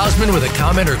reach Joe Hausman with a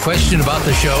comment or question about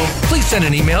the show, please send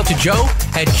an email to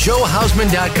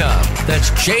joe@joehausman.com. That's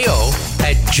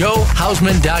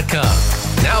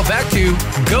joe@joehausman.com. Now back to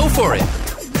Go For It.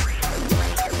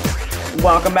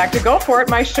 Welcome back to Go For It,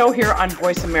 my show here on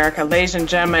Voice America. Ladies and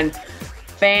gentlemen,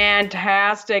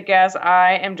 fantastic guest.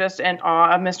 I am just in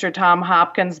awe of Mr. Tom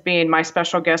Hopkins being my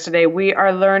special guest today. We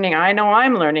are learning, I know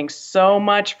I'm learning so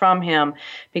much from him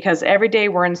because every day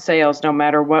we're in sales, no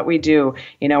matter what we do.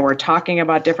 You know, we're talking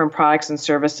about different products and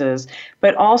services,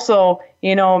 but also,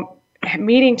 you know,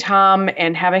 meeting Tom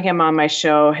and having him on my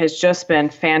show has just been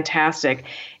fantastic.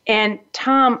 And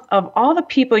Tom, of all the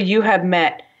people you have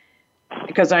met,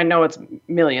 because I know it's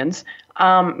millions,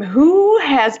 who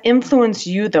has influenced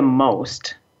you the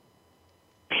most?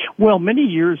 Well, many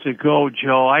years ago,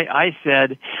 Joe, I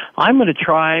said, I'm going to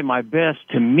try my best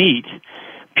to meet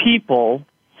people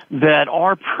that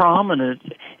are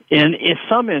prominent in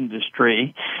some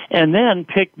industry and then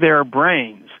pick their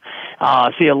brains.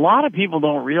 See, a lot of people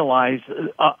don't realize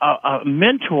a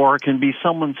mentor can be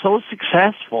someone so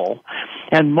successful,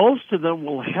 and most of them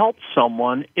will help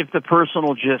someone if the person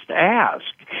will just ask.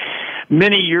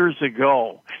 Many years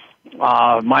ago,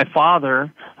 my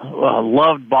father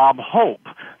loved Bob Hope,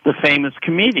 the famous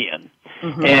comedian.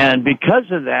 Mm-hmm. And because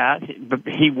of that,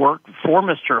 he worked for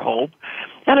Mr. Hope.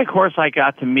 And, of course, I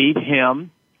got to meet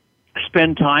him,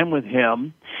 spend time with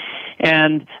him.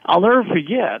 And I'll never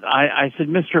forget, I said,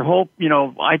 Mr. Hope, you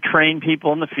know, I train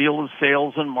people in the field of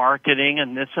sales and marketing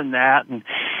and this and that. And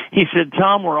he said,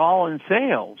 Tom, we're all in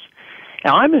sales.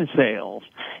 And I'm in sales.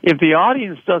 If the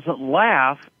audience doesn't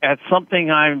laugh at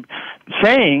something I'm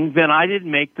saying, then I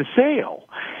didn't make the sale.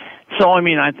 So, I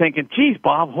mean, I'm thinking, geez,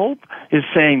 Bob Hope is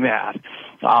saying that.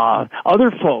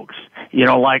 Other folks, you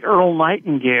know, like Earl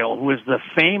Nightingale, who was the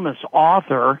famous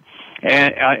author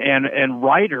and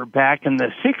writer back in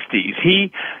the 60s.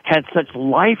 He had such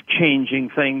life-changing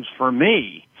things for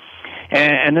me.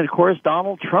 And of course,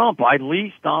 Donald Trump. I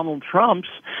leased Donald Trump's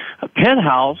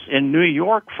penthouse in New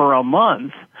York for a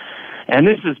month, and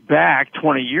this is back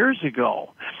 20 years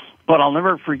ago. But I'll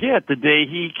never forget the day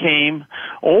he came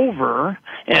over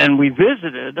and we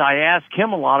visited. I asked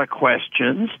him a lot of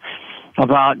questions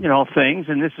about, you know, things,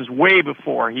 and this is way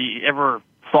before he ever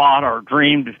thought or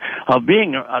dreamed of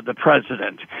being the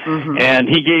president. Mm-hmm. And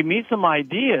he gave me some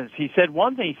ideas. He said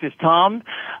one thing, he says, Tom,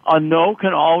 a no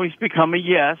can always become a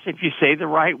yes if you say the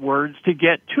right words to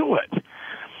get to it.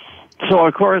 So,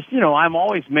 of course, you know, I'm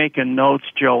always making notes,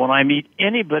 Joe. When I meet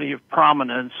anybody of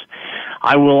prominence,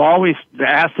 I will always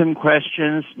ask them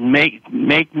questions, make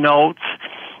notes.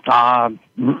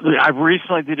 I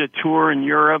recently did a tour in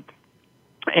Europe,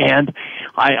 and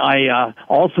I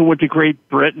also went to Great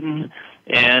Britain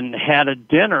and had a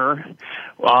dinner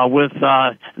with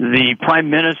the Prime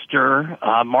Minister,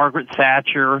 Margaret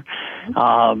Thatcher.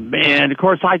 And, of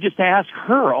course, I just asked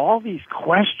her all these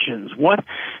questions. What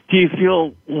do you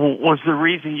feel was the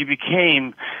reason you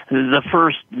became the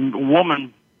first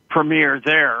woman premier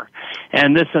there,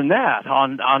 and this and that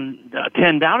on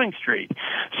 10 Downing Street?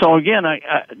 So again,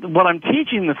 what I'm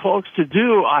teaching the folks to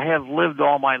do, I have lived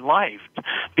all my life.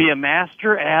 Be a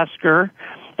master asker,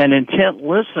 an intent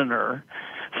listener,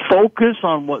 focus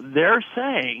on what they're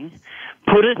saying,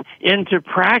 put it into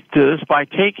practice by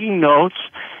taking notes,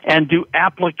 and do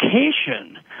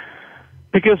application.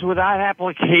 Because without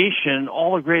application,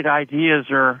 all the great ideas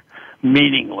are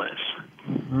meaningless.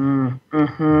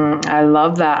 Mm-hmm. I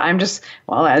love that. I'm just,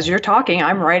 well, as you're talking,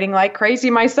 I'm writing like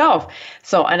crazy myself.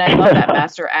 So, and I love that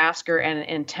master asker and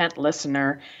intent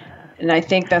listener. And I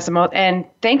think that's the most, and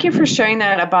thank you for sharing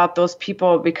that about those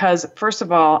people, because first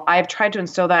of all, I've tried to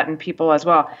instill that in people as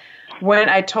well. when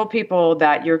I told people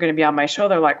that you're going to be on my show,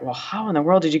 they're like, well, how in the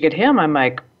world did you get him? I'm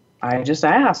like, I just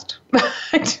asked.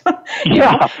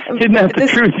 Yeah, isn't that the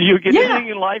truth? You get anything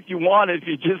in life you want if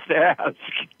you just ask.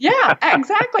 Yeah,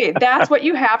 exactly. That's what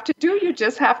you have to do. You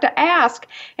just have to ask.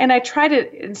 And I try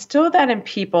to instill that in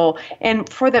people. And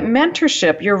for the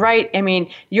mentorship, you're right. I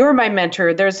mean, you're my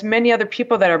mentor. There's many other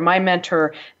people that are my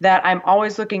mentor that I'm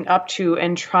always looking up to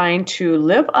and trying to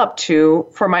live up to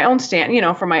for my own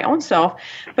for my own self,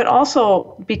 but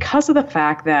also because of the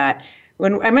fact that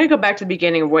I'm going to go back to the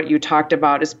beginning of what you talked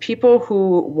about is people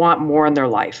who want more in their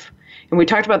life. And we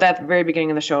talked about that at the very beginning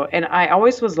of the show. And I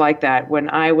always was like that when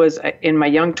I was in my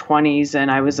young 20s and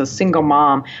I was a single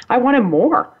mom. I wanted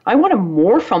more. I wanted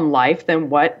more from life than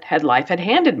what life had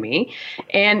handed me.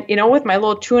 And, with my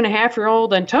little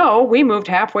 2.5-year-old in tow, we moved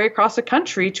halfway across the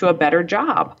country to a better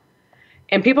job.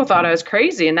 And people thought I was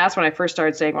crazy. And that's when I first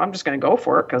started saying, well, I'm just going to go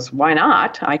for it because why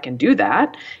not? I can do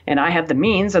that. And I have the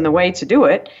means and the way to do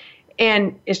it.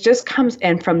 And it just comes,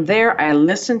 and from there, I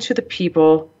listened to the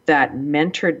people that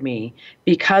mentored me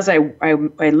because I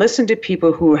listened to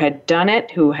people who had done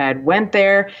it, who had went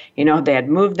there, they had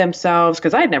moved themselves,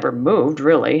 because I had never moved,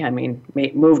 really. I mean,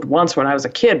 moved once when I was a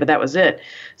kid, but that was it.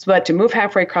 But to move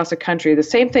halfway across the country, the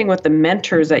same thing with the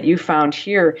mentors that you found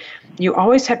here, you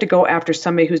always have to go after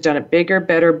somebody who's done it bigger,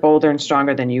 better, bolder, and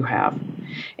stronger than you have.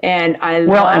 And I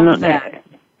love that.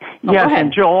 Yes,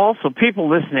 and Joe, also, people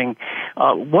listening,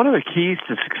 one of the keys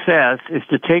to success is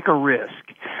to take a risk.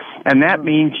 And that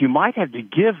means you might have to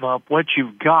give up what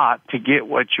you've got to get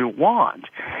what you want.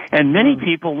 And many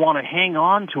people want to hang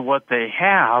on to what they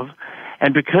have,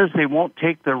 and because they won't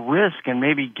take the risk and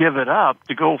maybe give it up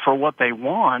to go for what they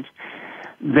want,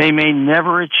 they may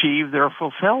never achieve their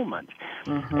fulfillment.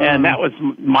 Mm-hmm. And that was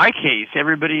my case.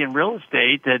 Everybody in real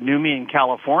estate that knew me in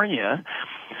California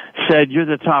said, you're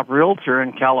the top realtor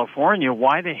in California.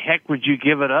 Why the heck would you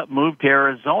give it up, move to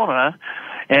Arizona,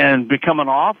 and become an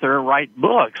author, write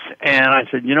books? And I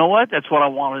said, you know what? That's what I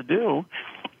want to do.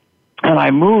 And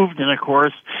I moved, and of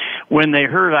course, when they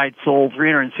heard I'd sold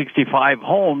 365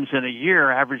 homes in a year,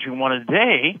 averaging one a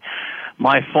day,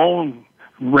 my phone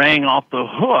rang off the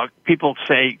hook. People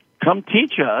say, come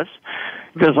teach us,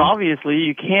 because obviously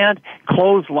you can't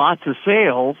close lots of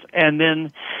sales and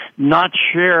then not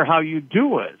share how you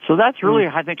do it. So that's really,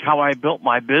 I think, how I built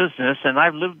my business. And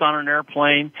I've lived on an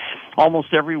airplane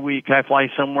almost every week. I fly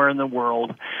somewhere in the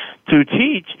world to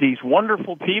teach these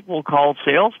wonderful people called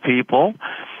salespeople.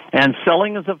 And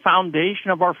selling is a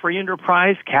foundation of our free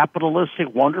enterprise,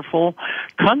 capitalistic, wonderful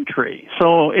country.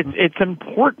 So it's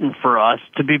important for us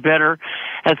to be better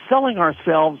at selling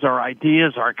ourselves, our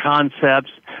ideas, our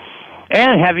concepts,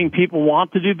 and having people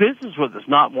want to do business with us,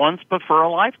 not once, but for a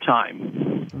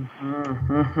lifetime.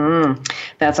 Mm-hmm, mm-hmm.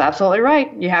 That's absolutely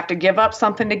right. You have to give up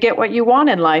something to get what you want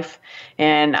in life.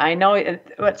 And I know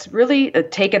it's really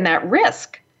taking that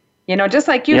risk. Just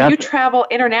like you travel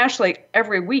internationally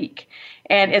every week.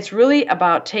 And it's really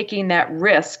about taking that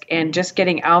risk and just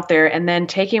getting out there and then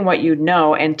taking what you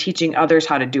know and teaching others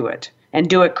how to do it and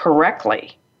do it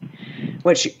correctly,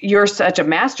 which you're such a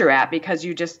master at because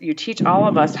you teach all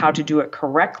of us how to do it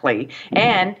correctly.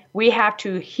 And we have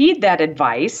to heed that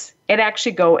advice and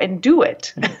actually go and do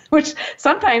it, which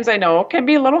sometimes I know can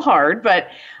be a little hard, but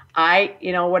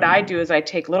what I do is I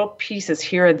take little pieces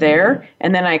here and there,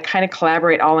 and then I kind of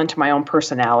collaborate all into my own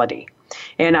personality.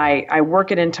 And I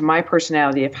work it into my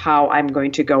personality of how I'm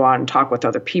going to go out and talk with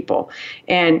other people.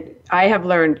 And I have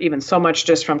learned even so much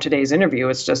just from today's interview.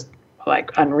 It's just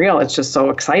like unreal. It's just so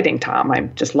exciting, Tom. I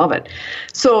just love it.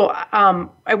 So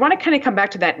I want to kind of come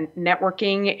back to that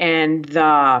networking and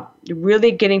the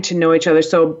really getting to know each other.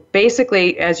 So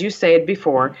basically, as you said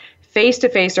before,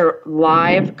 face-to-face or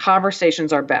live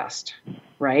conversations are best,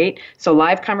 right? So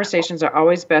live conversations are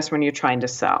always best when you're trying to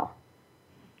sell.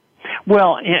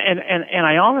 Well, and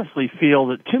I honestly feel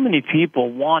that too many people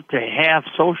want to have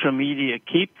social media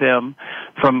keep them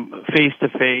from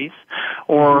face-to-face,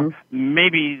 or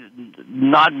maybe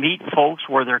not meet folks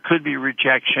where there could be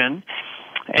rejection.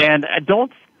 And I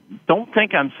don't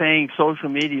think I'm saying social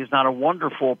media is not a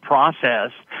wonderful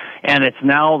process and it's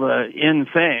now the in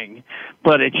thing,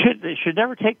 but it should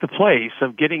never take the place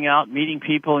of getting out, meeting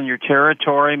people in your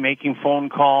territory, making phone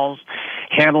calls,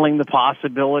 handling the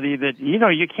possibility that,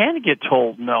 you can't get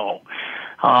told no.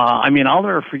 I'll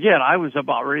never forget, I was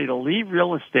about ready to leave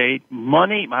real estate.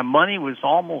 My money was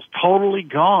almost totally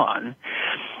gone,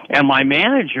 and my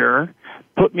manager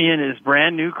put me in his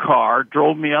brand new car,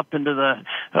 drove me up into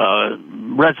the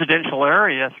residential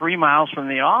area 3 miles from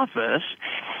the office,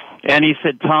 and he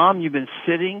said, Tom, you've been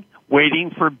sitting,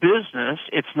 waiting for business.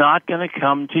 It's not going to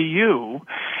come to you.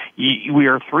 We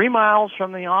are 3 miles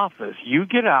from the office. You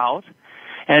get out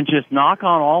and just knock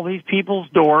on all these people's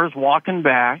doors walking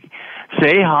back,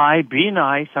 say hi, be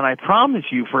nice, and I promise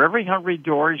you, for every 100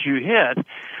 doors you hit,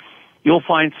 you'll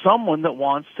find someone that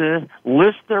wants to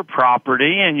list their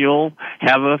property, and you'll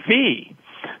have a fee.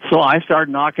 So I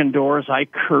started knocking doors. I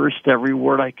cursed every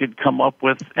word I could come up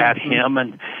with at him,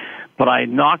 but I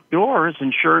knocked doors,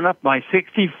 and sure enough, my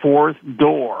 64th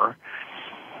door,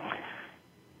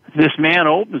 this man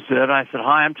opens it. I said,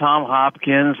 "Hi, I'm Tom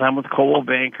Hopkins. I'm with Coldwell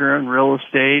Banker in real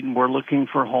estate, and we're looking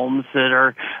for homes that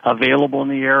are available in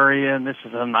the area, and this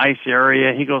is a nice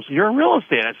area." He goes, "You're in real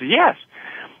estate?" I said, "Yes."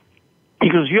 He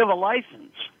goes, "You have a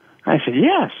license?" I said,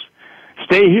 "Yes."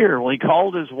 "Stay here." Well, he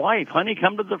called his wife. "Honey,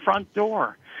 come to the front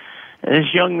door." And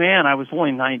this young man, I was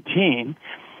only 19,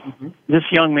 this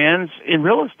young man's in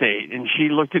real estate. And she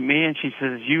looked at me and she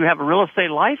says, "You have a real estate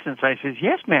license?" I said,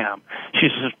 "Yes, ma'am." She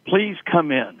says, "Please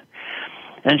come in."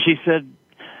 And she said,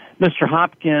 "Mr.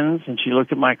 Hopkins," and she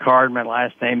looked at my card, my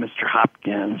last name, Mr.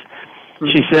 Hopkins.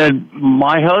 She said,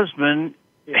 "My husband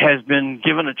has been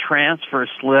given a transfer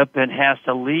slip and has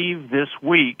to leave this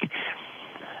week.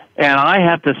 And I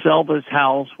have to sell this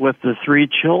house with the 3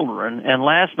 children. And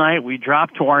last night we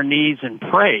dropped to our knees and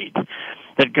prayed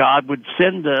that God would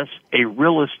send us a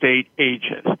real estate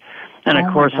agent." And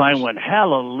of course I went,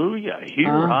 "Hallelujah,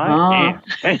 here I am."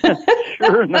 And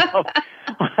sure enough,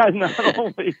 I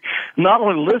not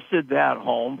only listed that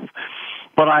home,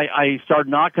 but I started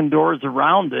knocking doors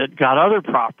around it, got other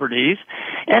properties,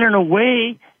 and in a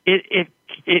way, it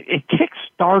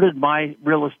kick-started my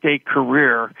real estate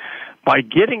career by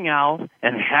getting out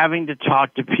and having to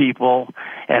talk to people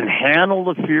and handle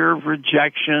the fear of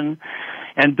rejection.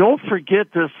 And don't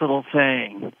forget this little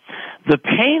thing. The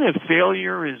pain of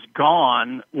failure is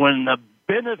gone when the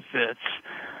benefits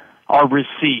are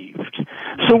received.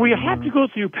 So we have to go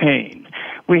through pain.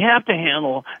 We have to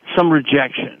handle some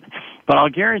rejection. But I'll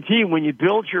guarantee you, when you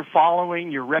build your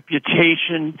following, your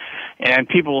reputation, and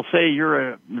people will say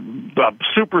you're a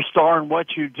superstar in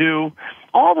what you do,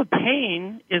 all the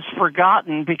pain is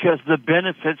forgotten because the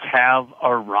benefits have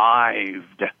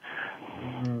arrived.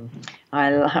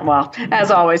 Well,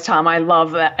 as always, Tom, I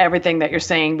love everything that you're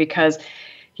saying, because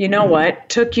you know what?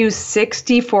 Took you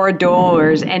 64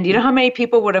 doors, and you know how many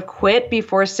people would have quit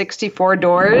before 64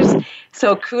 doors?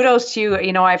 So kudos to you.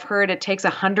 You know, I've heard it takes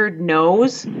 100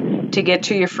 no's to get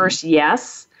to your first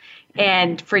yes.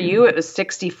 And for you, it was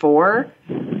 64.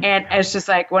 And it's just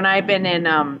like when I've been in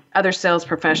other sales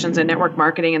professions and network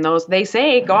marketing and those, they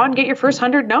say, go out and get your first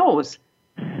 100 no's.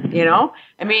 You know,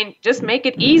 I mean, just make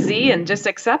it easy and just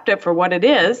accept it for what it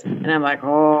is. And I'm like,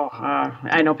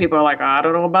 I know people are like, I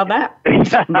don't know about that.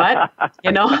 But,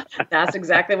 you know, that's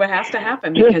exactly what has to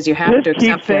happen, because you have to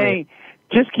accept it.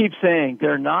 Just keep saying,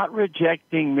 they're not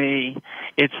rejecting me.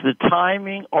 It's the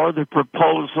timing or the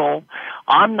proposal.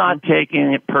 I'm not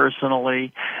taking it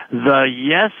personally. The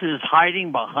yes is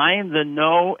hiding behind the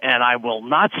no, and I will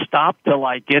not stop till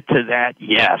I get to that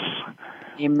yes.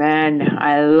 Amen.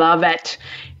 I love it.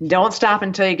 Don't stop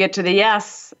until you get to the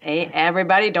yes. Hey,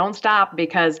 everybody, don't stop,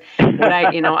 because what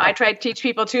I try to teach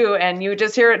people too, and you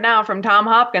just hear it now from Tom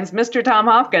Hopkins, Mr. Tom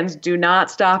Hopkins, do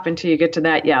not stop until you get to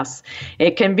that yes.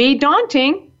 It can be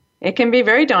daunting. It can be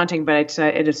very daunting, but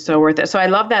it is so worth it. So I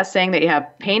love that saying that you have: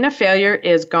 pain of failure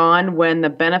is gone when the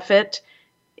benefit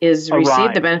is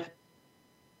received.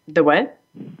 The what?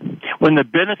 When the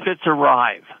benefits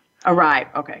arrive. Arrive.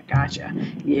 Okay, gotcha.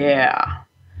 Yeah.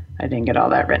 I didn't get all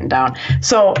that written down.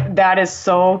 So that is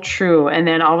so true. And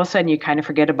then all of a sudden you kind of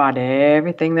forget about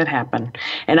everything that happened.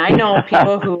 And I know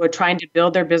people who are trying to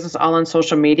build their business all on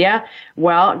social media.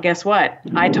 Well, guess what?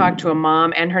 I talked to a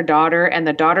mom and her daughter, and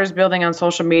the daughter's building on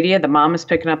social media. The mom is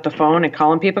picking up the phone and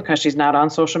calling people because she's not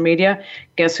on social media.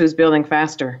 Guess who's building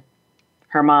faster?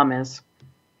 Her mom is.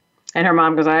 And her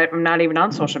mom goes, I'm not even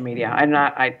on social media. I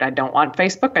don't want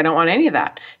Facebook. I don't want any of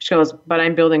that. She goes, but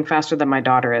I'm building faster than my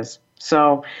daughter is.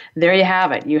 So there you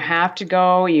have it. You have to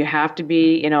go. You have to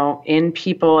be, in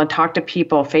people and talk to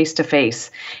people face to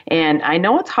face. And I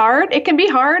know it's hard. It can be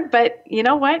hard, but you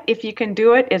know what? If you can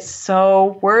do it, it's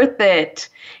so worth it.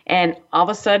 And all of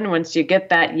a sudden, once you get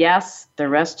that yes, the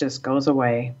rest just goes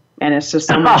away. And it's just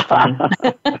so much fun.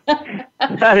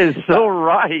 That is so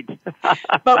right.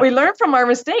 But we learn from our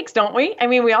mistakes, don't we? I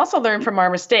mean, we also learn from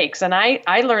our mistakes. And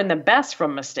I learn the best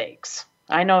from mistakes.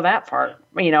 I know that part,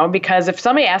 because if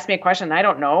somebody asks me a question I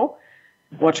don't know,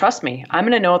 well, trust me, I'm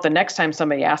going to know it the next time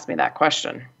somebody asks me that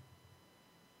question.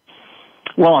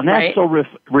 Well, and that's so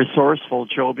resourceful,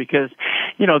 Joe, because,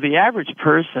 the average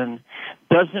person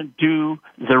doesn't do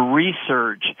the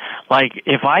research Like,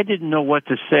 if I didn't know what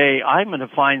to say, I'm going to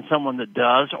find someone that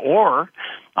does, or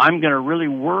I'm going to really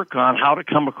work on how to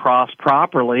come across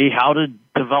properly, how to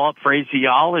develop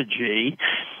phraseology.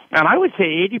 And I would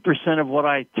say 80% of what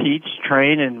I teach,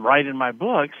 train, and write in my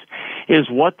books is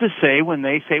what to say when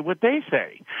they say what they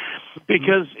say.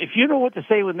 Because if you know what to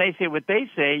say when they say what they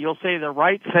say, you'll say the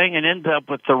right thing and end up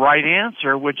with the right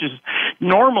answer, which is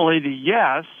normally the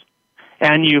yes,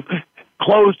 and you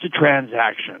close the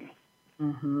transaction.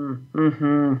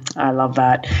 I love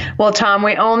that. Well, Tom,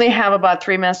 we only have about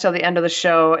 3 minutes till the end of the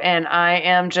show, and I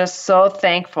am just so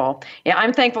thankful. Yeah,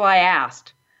 I'm thankful I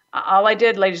asked. All I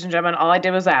did, ladies and gentlemen, all I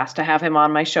did was ask to have him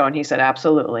on my show, and he said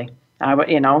absolutely. I would,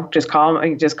 just call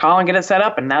and get it set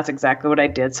up, and that's exactly what I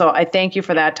did. So I thank you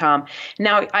for that, Tom.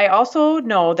 Now, I also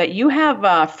know that you have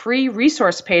a free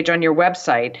resource page on your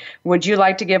website. Would you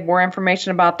like to give more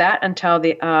information about that until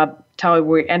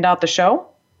we end out the show?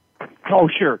 Oh,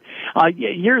 sure.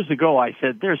 Years ago, I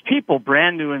said there's people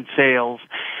brand new in sales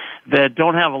that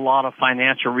don't have a lot of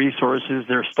financial resources.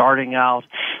 They're starting out.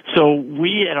 So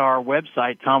we at our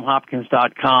website,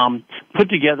 tomhopkins.com, put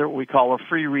together what we call a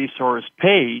free resource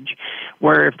page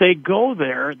where if they go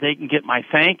there, they can get my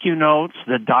thank you notes,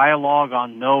 the dialogue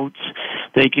on notes.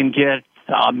 They can get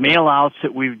mail-outs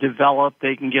that we've developed.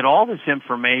 They can get all this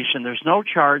information. There's no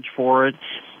charge for it.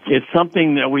 It's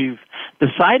something that we've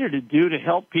decided to do to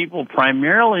help people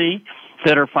primarily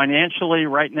that are financially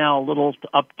right now a little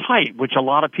uptight, which a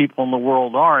lot of people in the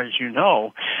world are, as you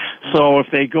know. So if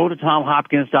they go to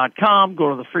tomhopkins.com,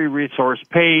 go to the free resource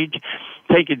page,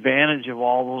 take advantage of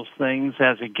all those things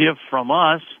as a gift from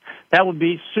us, that would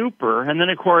be super. And then,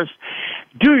 of course,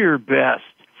 do your best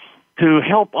to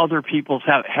help other people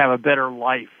have a better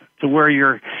life, to where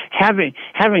you're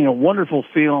having a wonderful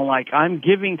feeling like I'm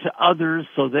giving to others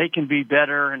so they can be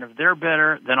better, and if they're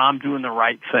better, then I'm doing the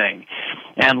right thing.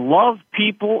 And love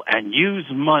people and use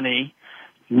money,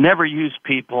 never use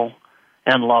people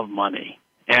and love money.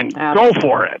 And go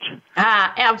for it.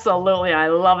 Absolutely. I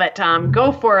love it, Tom.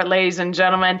 Go for it, ladies and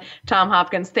gentlemen. Tom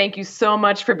Hopkins, thank you so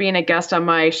much for being a guest on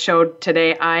my show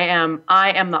today. I am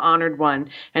the honored one,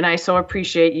 and I so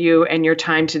appreciate you and your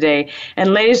time today.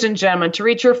 And ladies and gentlemen, to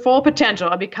reach your full potential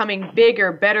of becoming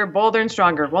bigger, better, bolder, and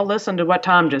stronger, well, listen to what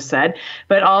Tom just said,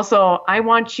 but also I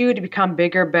want you to become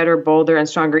bigger, better, bolder, and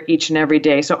stronger each and every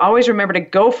day. So always remember to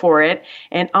go for it,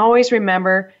 and always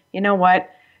remember, you know what?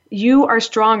 You are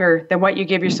stronger than what you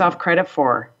give yourself credit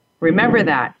for. Remember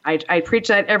that. I preach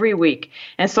that every week.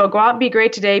 And so go out and be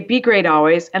great today. Be great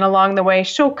always. And along the way,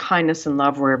 show kindness and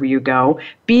love wherever you go.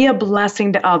 Be a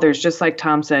blessing to others, just like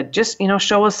Tom said. Just,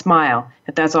 show a smile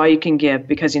if that's all you can give,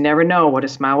 because you never know what a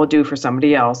smile will do for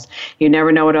somebody else. You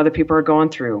never know what other people are going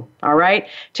through. All right?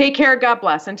 Take care. God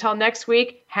bless. Until next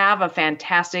week, have a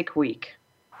fantastic week.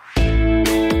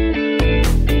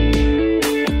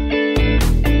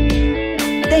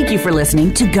 Thank you for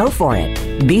listening to Go For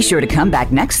It. Be sure to come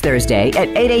back next Thursday at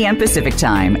 8 a.m. Pacific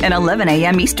Time and 11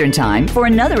 a.m. Eastern Time for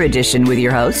another edition with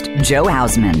your host, Joe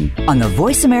Hausman, on the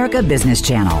Voice America Business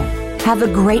Channel. Have a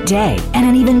great day and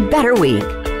an even better week.